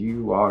 and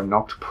you are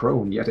knocked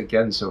prone yet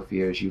again,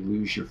 Sophia, as you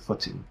lose your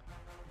footing.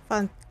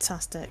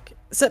 Fantastic.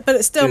 So, but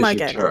it's still It is my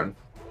your go. turn.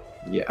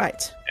 Yeah.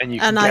 Right. And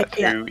you can get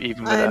through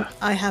even with a...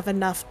 I have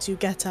enough to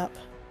get up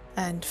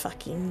and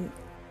fucking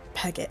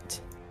peg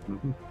it.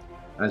 Mm-hmm.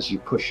 As you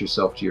push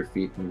yourself to your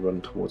feet and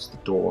run towards the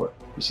door,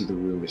 you see the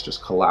room is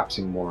just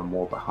collapsing more and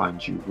more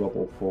behind you,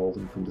 rubble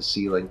falling from the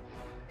ceiling.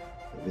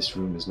 This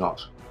room is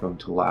not going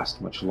to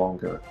last much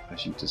longer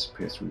as you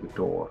disappear through the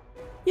door.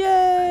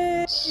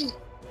 Yay!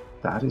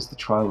 That is the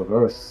Trial of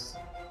Earth.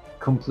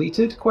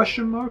 Completed?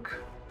 Question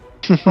mark?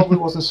 Probably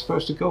wasn't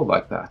supposed to go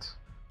like that.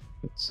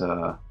 It's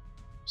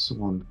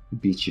someone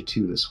beat you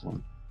to this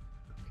one.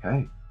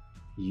 Okay.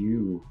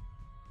 You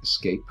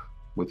escape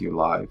with your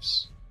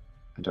lives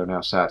and are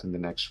now sat in the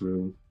next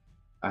room.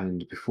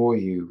 And before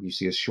you, you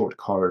see a short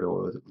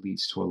corridor that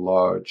leads to a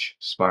large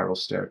spiral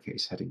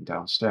staircase heading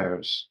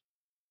downstairs,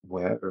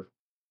 where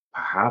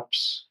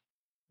perhaps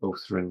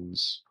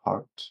Othrin's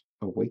heart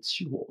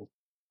awaits you all.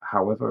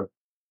 However,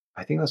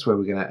 I think that's where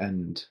we're going to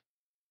end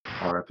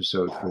our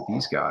episode for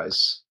these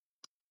guys.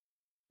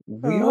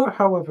 We are,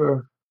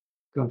 however,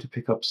 going to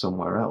pick up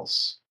somewhere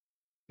else.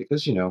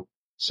 Because, you know,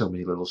 so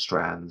many little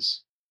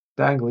strands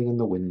dangling in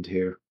the wind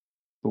here.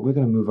 But we're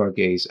going to move our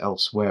gaze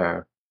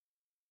elsewhere.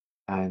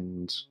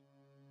 And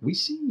we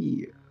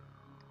see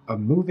a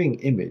moving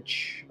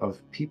image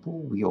of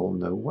people we all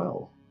know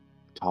well.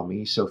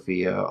 Tommy,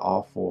 Sophia,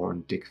 R4,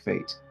 and Dick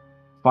Fate,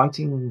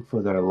 fighting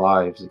for their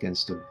lives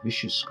against a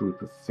vicious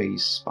group of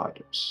phase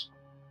spiders.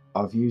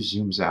 Our view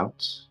zooms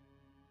out,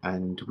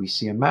 and we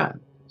see a man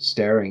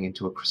staring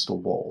into a crystal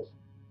ball,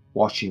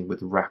 watching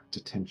with rapt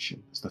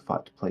attention as the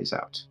fight plays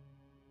out.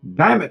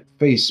 Damn it,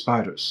 phase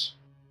spiders!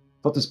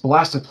 Thought this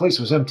blasted place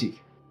was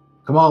empty.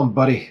 Come on,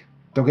 buddy.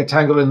 Don't get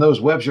tangled in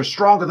those webs. You're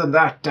stronger than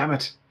that, damn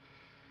it.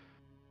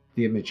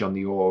 The image on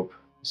the orb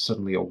is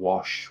suddenly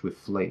awash with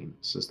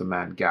flames as the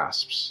man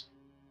gasps.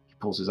 He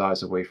pulls his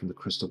eyes away from the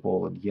crystal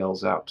ball and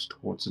yells out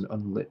towards an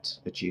unlit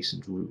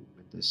adjacent room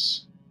in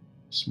this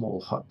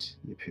small hut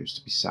he appears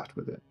to be sat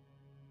within.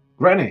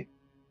 Granny!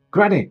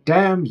 Granny!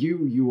 Damn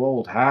you, you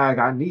old hag!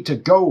 I need to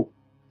go!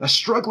 They're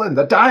struggling!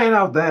 They're dying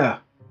out there!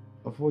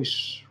 A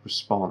voice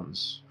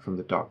responds from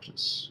the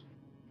darkness,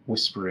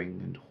 whispering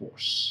and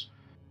hoarse.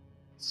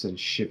 It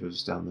sends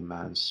shivers down the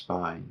man's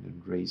spine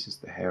and raises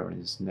the hair on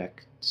his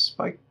neck,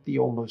 despite the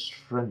almost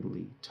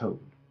friendly tone.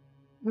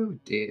 Oh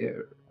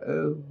dear,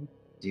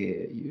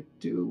 you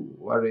do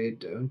worry,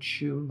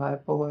 don't you, my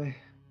boy?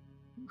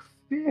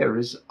 Fear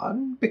is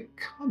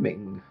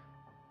unbecoming,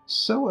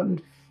 so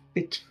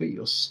unfit for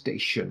your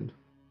station.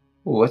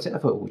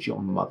 Whatever would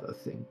your mother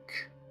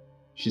think?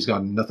 She's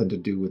got nothing to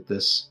do with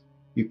this.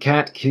 You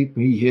can't keep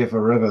me here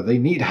forever. They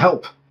need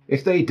help.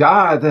 If they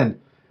die, then...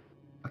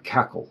 A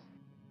cackle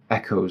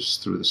echoes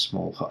through the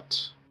small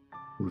hut,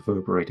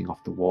 reverberating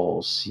off the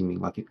walls, seeming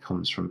like it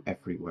comes from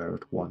everywhere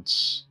at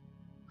once.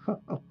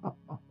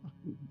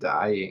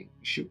 Dying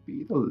should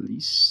be the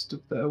least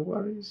of their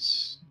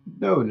worries.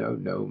 No,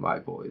 my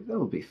boy.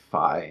 They'll be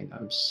fine,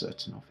 I'm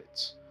certain of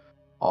it.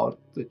 Odd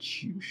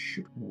that you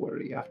should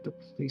worry after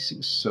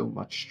placing so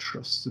much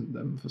trust in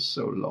them for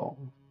so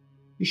long.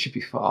 You should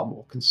be far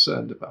more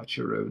concerned about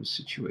your own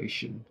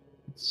situation.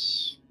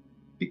 It's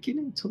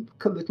beginning to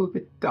look a little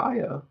bit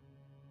dire.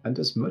 And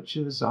as much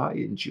as I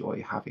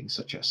enjoy having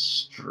such a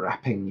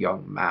strapping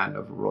young man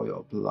of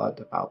royal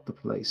blood about the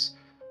place,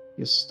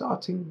 you're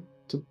starting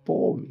to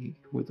bore me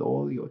with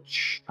all your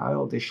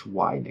childish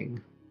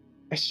whining.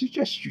 I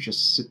suggest you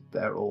just sit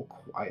there all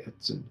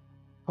quiet and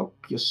hope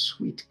your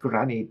sweet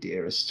granny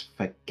dearest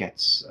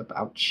forgets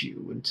about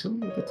you until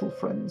your little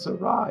friends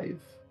arrive.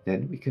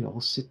 Then we can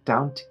all sit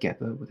down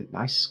together with a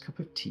nice cup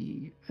of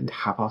tea and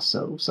have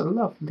ourselves a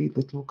lovely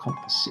little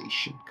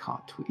conversation,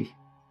 can't we?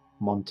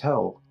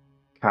 Montel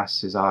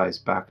casts his eyes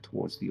back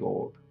towards the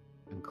orb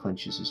and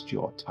clenches his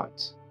jaw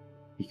tight.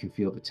 He can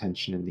feel the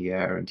tension in the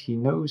air, and he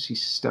knows he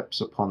steps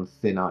upon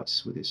thin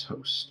ice with his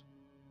host.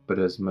 But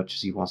as much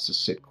as he wants to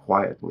sit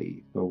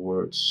quietly, the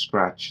words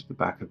scratch at the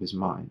back of his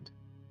mind.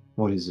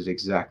 What is it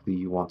exactly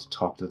you want to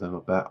talk to them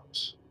about?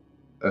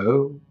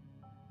 Oh,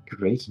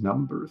 great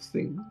number of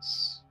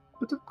things.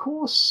 But of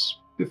course,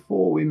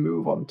 before we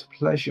move on to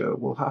pleasure,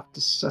 we'll have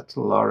to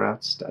settle our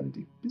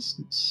outstanding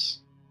business.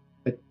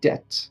 A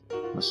debt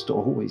must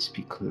always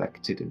be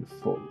collected in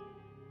full.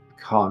 You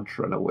can't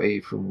run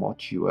away from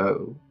what you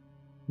owe.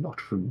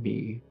 Not from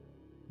me.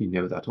 You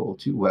know that all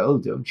too well,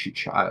 don't you,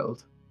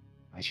 child?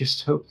 I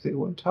just hope they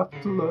won't have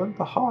to learn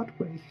the hard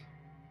way.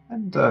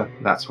 And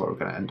that's where we're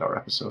going to end our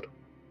episode.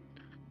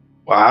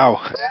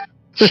 Wow.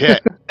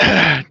 Shit.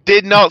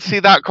 Did not see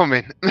that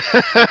coming.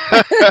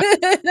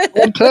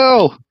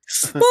 Montel!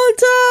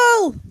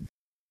 Montel!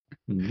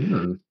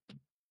 Mm.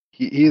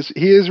 He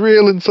is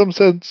real in some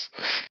sense.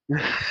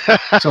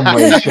 Some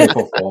way, shape,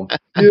 or form.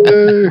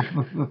 Yeah.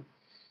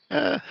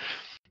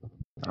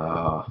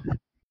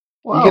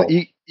 Well,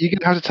 You're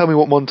gonna have to tell me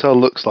what Montel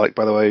looks like,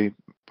 by the way,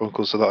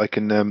 Uncle, so that I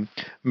can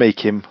make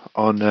him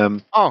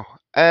on.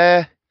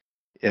 Yeah.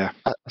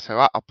 So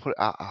I'll put.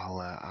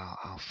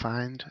 I'll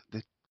find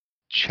the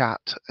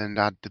chat and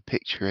add the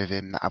picture of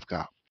him that I've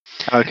got.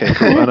 Okay,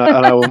 cool. and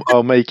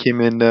I'll make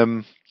him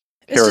in.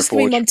 It's just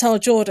going to be Forge. Montel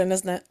Jordan,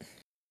 isn't it?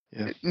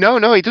 Yeah.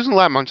 No, he doesn't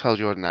like Montel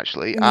Jordan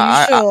actually.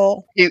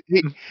 Sure?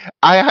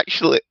 I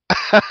actually,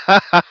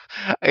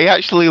 he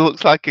actually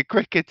looks like a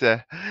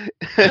cricketer.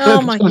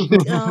 Oh my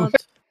god.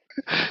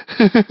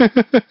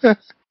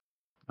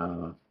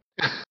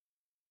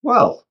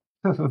 Well,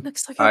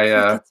 Looks like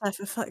a cricketer,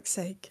 for fuck's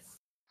sake.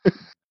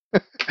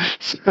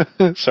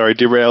 Sorry,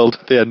 derailed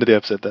the end of the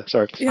episode there.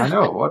 Sorry. Yeah. I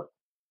know, what?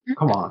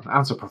 Come on,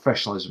 ounce of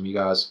professionalism, you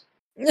guys.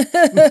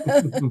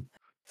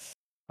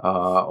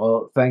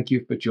 Well, thank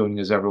you for joining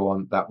us,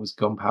 everyone. That was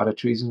Gunpowder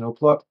Treason No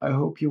Plot. I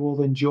hope you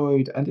all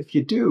enjoyed, and if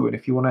you do, and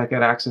if you want to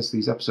get access to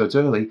these episodes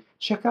early,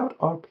 check out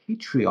our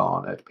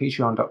Patreon at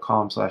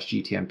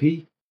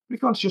patreon.com/GTMP.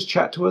 If you want to just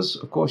chat to us,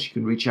 of course, you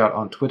can reach out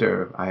on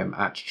Twitter. I am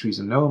at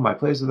TreasonNo. My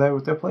players are there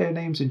with their player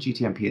names and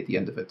GTMP at the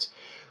end of it.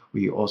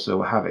 We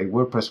also have a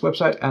WordPress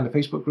website and a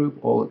Facebook group,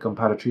 all at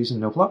Gunpowder Treason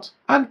No Plot,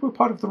 and we're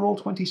part of the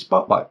Roll20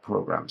 Spotlight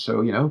program,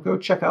 so, go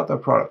check out their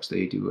products.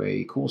 They do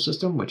a cool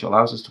system which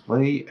allows us to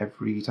play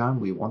every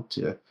time we want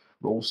to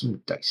roll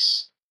some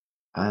dice.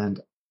 And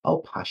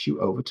I'll pass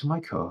you over to my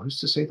co-host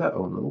to say their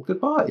own little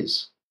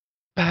goodbyes.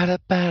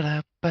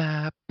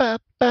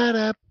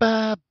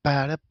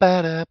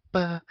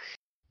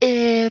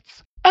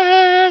 It's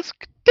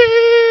Ask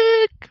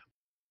Dick!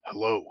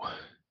 Hello,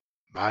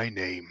 my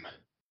name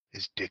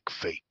is Dick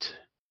Fate,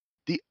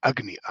 the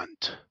Agony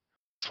Ant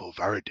for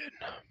Varadin.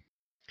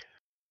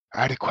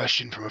 I had a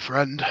question from a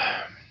friend.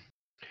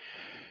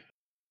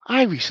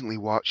 I recently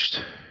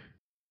watched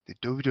the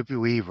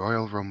WWE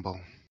Royal Rumble.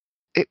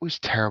 It was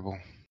terrible.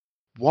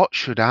 What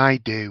should I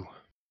do?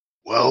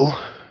 Well,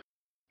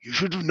 you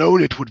should have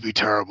known it would be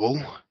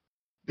terrible.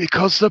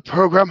 because the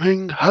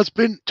programming has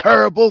been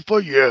terrible for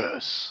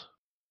years.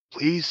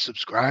 Please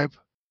subscribe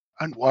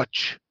and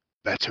watch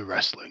better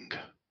wrestling.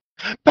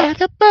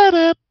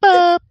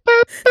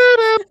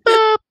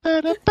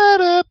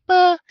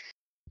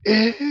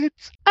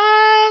 It's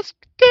Ask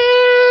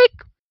Dick.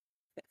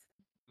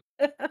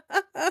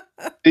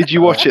 Did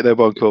you watch it though,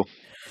 Bonko?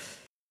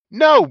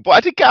 No, but I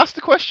did get asked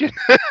the question.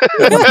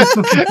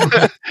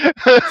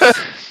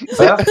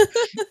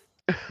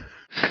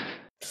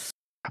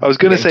 I was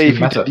going to say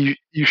Getting if too you meta. did,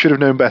 you should have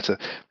known better,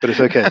 but it's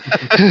okay.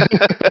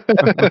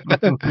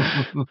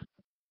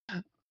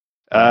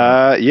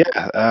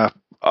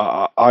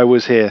 I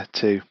was here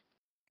too.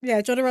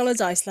 Yeah, do you want to roll a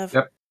dice, love?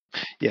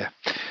 Yep.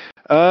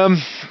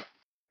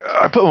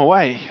 I put them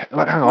away.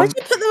 Like, hang Why'd on.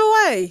 you put them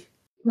away?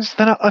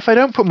 Then if I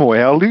don't put them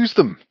away, I'll lose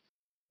them.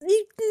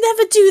 You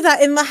never do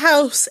that in the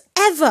house,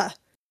 ever.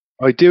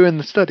 I do in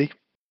the study.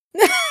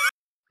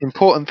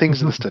 Important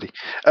things in the study.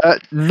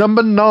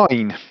 Number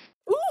 9.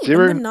 Ooh,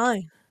 Zero. number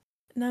 9.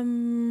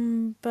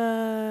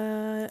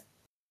 Number...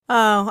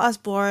 Oh, that's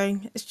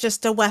boring. It's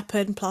just a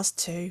weapon plus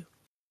 2.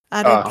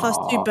 Add a plus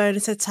 2 Aw.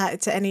 bonus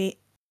attack to any...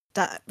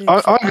 that.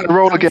 I'm going to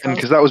roll again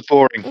because that was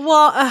boring.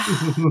 What?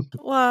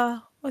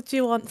 Well, what do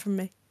you want from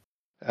me?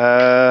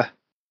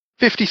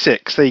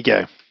 56. There you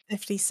go.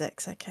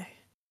 56, okay.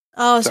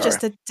 Oh, it's Sorry.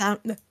 just a down...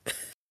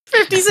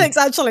 56,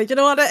 actually. Do you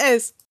know what it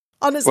is?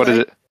 Honestly. What is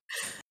it?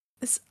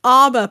 It's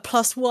armor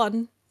plus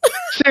 1.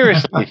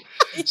 Seriously.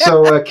 Yeah.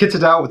 So,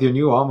 kitted out with your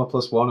new armor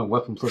plus 1 and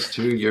weapon plus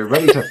 2, you're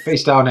ready to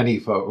face down any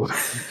foe.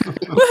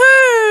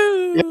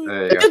 Woohoo!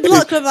 There you go. Good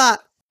luck with that.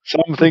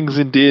 Some things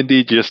in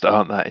D&D just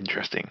aren't that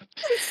interesting.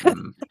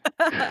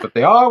 But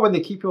they are when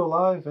they keep you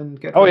alive and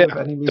get rid of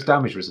enemies'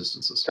 damage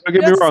resistances. Don't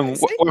get me Yes, wrong. I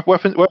see.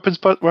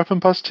 Weapon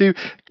plus 2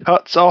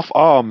 cuts off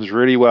arms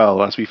really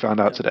well, as we found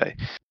out today.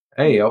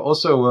 Hey,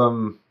 also,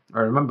 I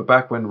remember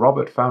back when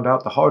Robert found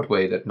out the hard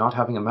way that not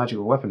having a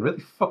magical weapon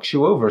really fucks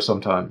you over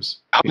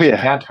sometimes. Oh, Because you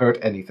yeah. can't hurt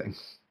anything.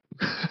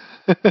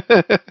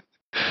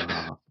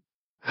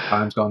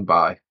 Time's gone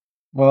by.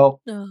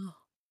 Well, Oh.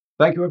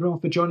 thank you everyone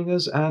for joining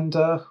us, and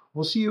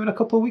we'll see you in a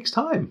couple of weeks'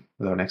 time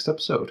with our next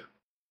episode.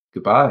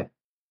 Goodbye.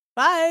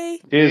 Bye.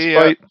 Cheers,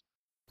 Yeah. bye.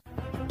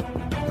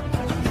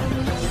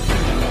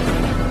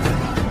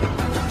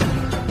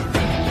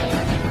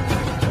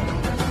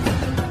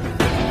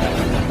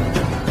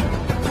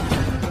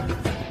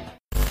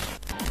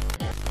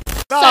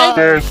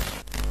 Cheers.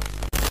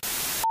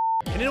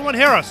 Can anyone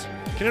hear us?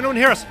 Can anyone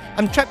hear us?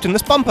 I'm trapped in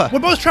this bumper. We're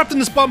both trapped in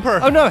this bumper.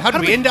 Oh no, how do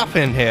did we end up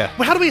in here?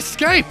 Well, how do we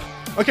escape?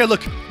 Okay,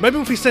 look, maybe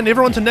if we send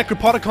everyone to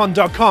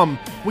necropodicon.com,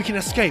 we can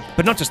escape.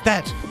 But not just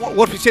that.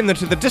 What if we send them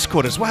to the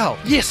Discord as well?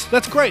 Yes,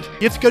 that's great.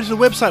 You have to go to the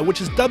website,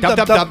 which is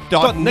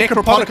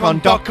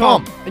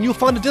www.necropodicon.com. and you'll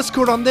find a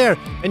Discord on there.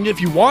 And if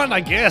you want,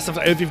 I guess,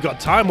 if you've got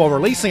time while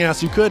releasing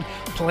us, you could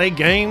play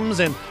games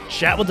and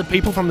chat with the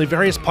people from the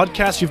various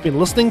podcasts you've been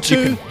listening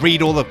to. You can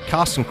read all the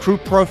cast and crew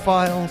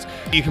profiles.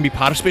 You can be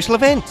part of special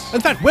events.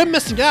 In fact, we're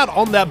missing out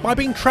on that by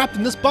being trapped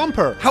in this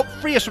bumper. Help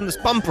free us from this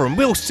bumper and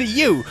we'll see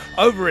you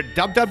over at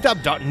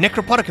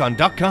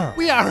www.necropodicon.com.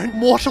 We are in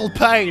mortal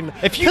pain.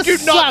 If you This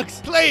do not,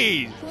 sucks.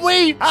 please.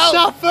 We Help.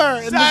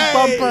 suffer in this Save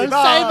bumper.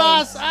 us. Save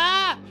us!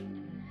 Ah!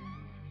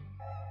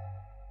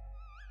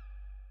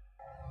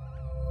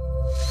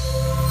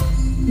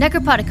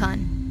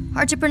 Necropodicon.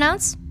 Hard to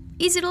pronounce,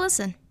 easy to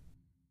listen.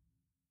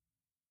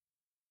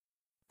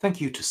 Thank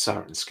you to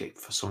Sirenscape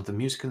for some of the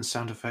music and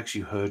sound effects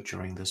you heard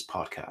during this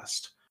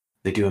podcast.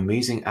 They do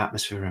amazing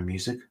atmosphere and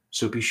music,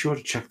 so be sure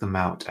to check them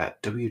out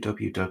at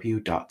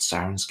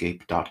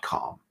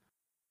www.sirenscape.com.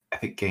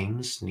 Epic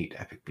games need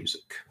epic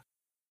music.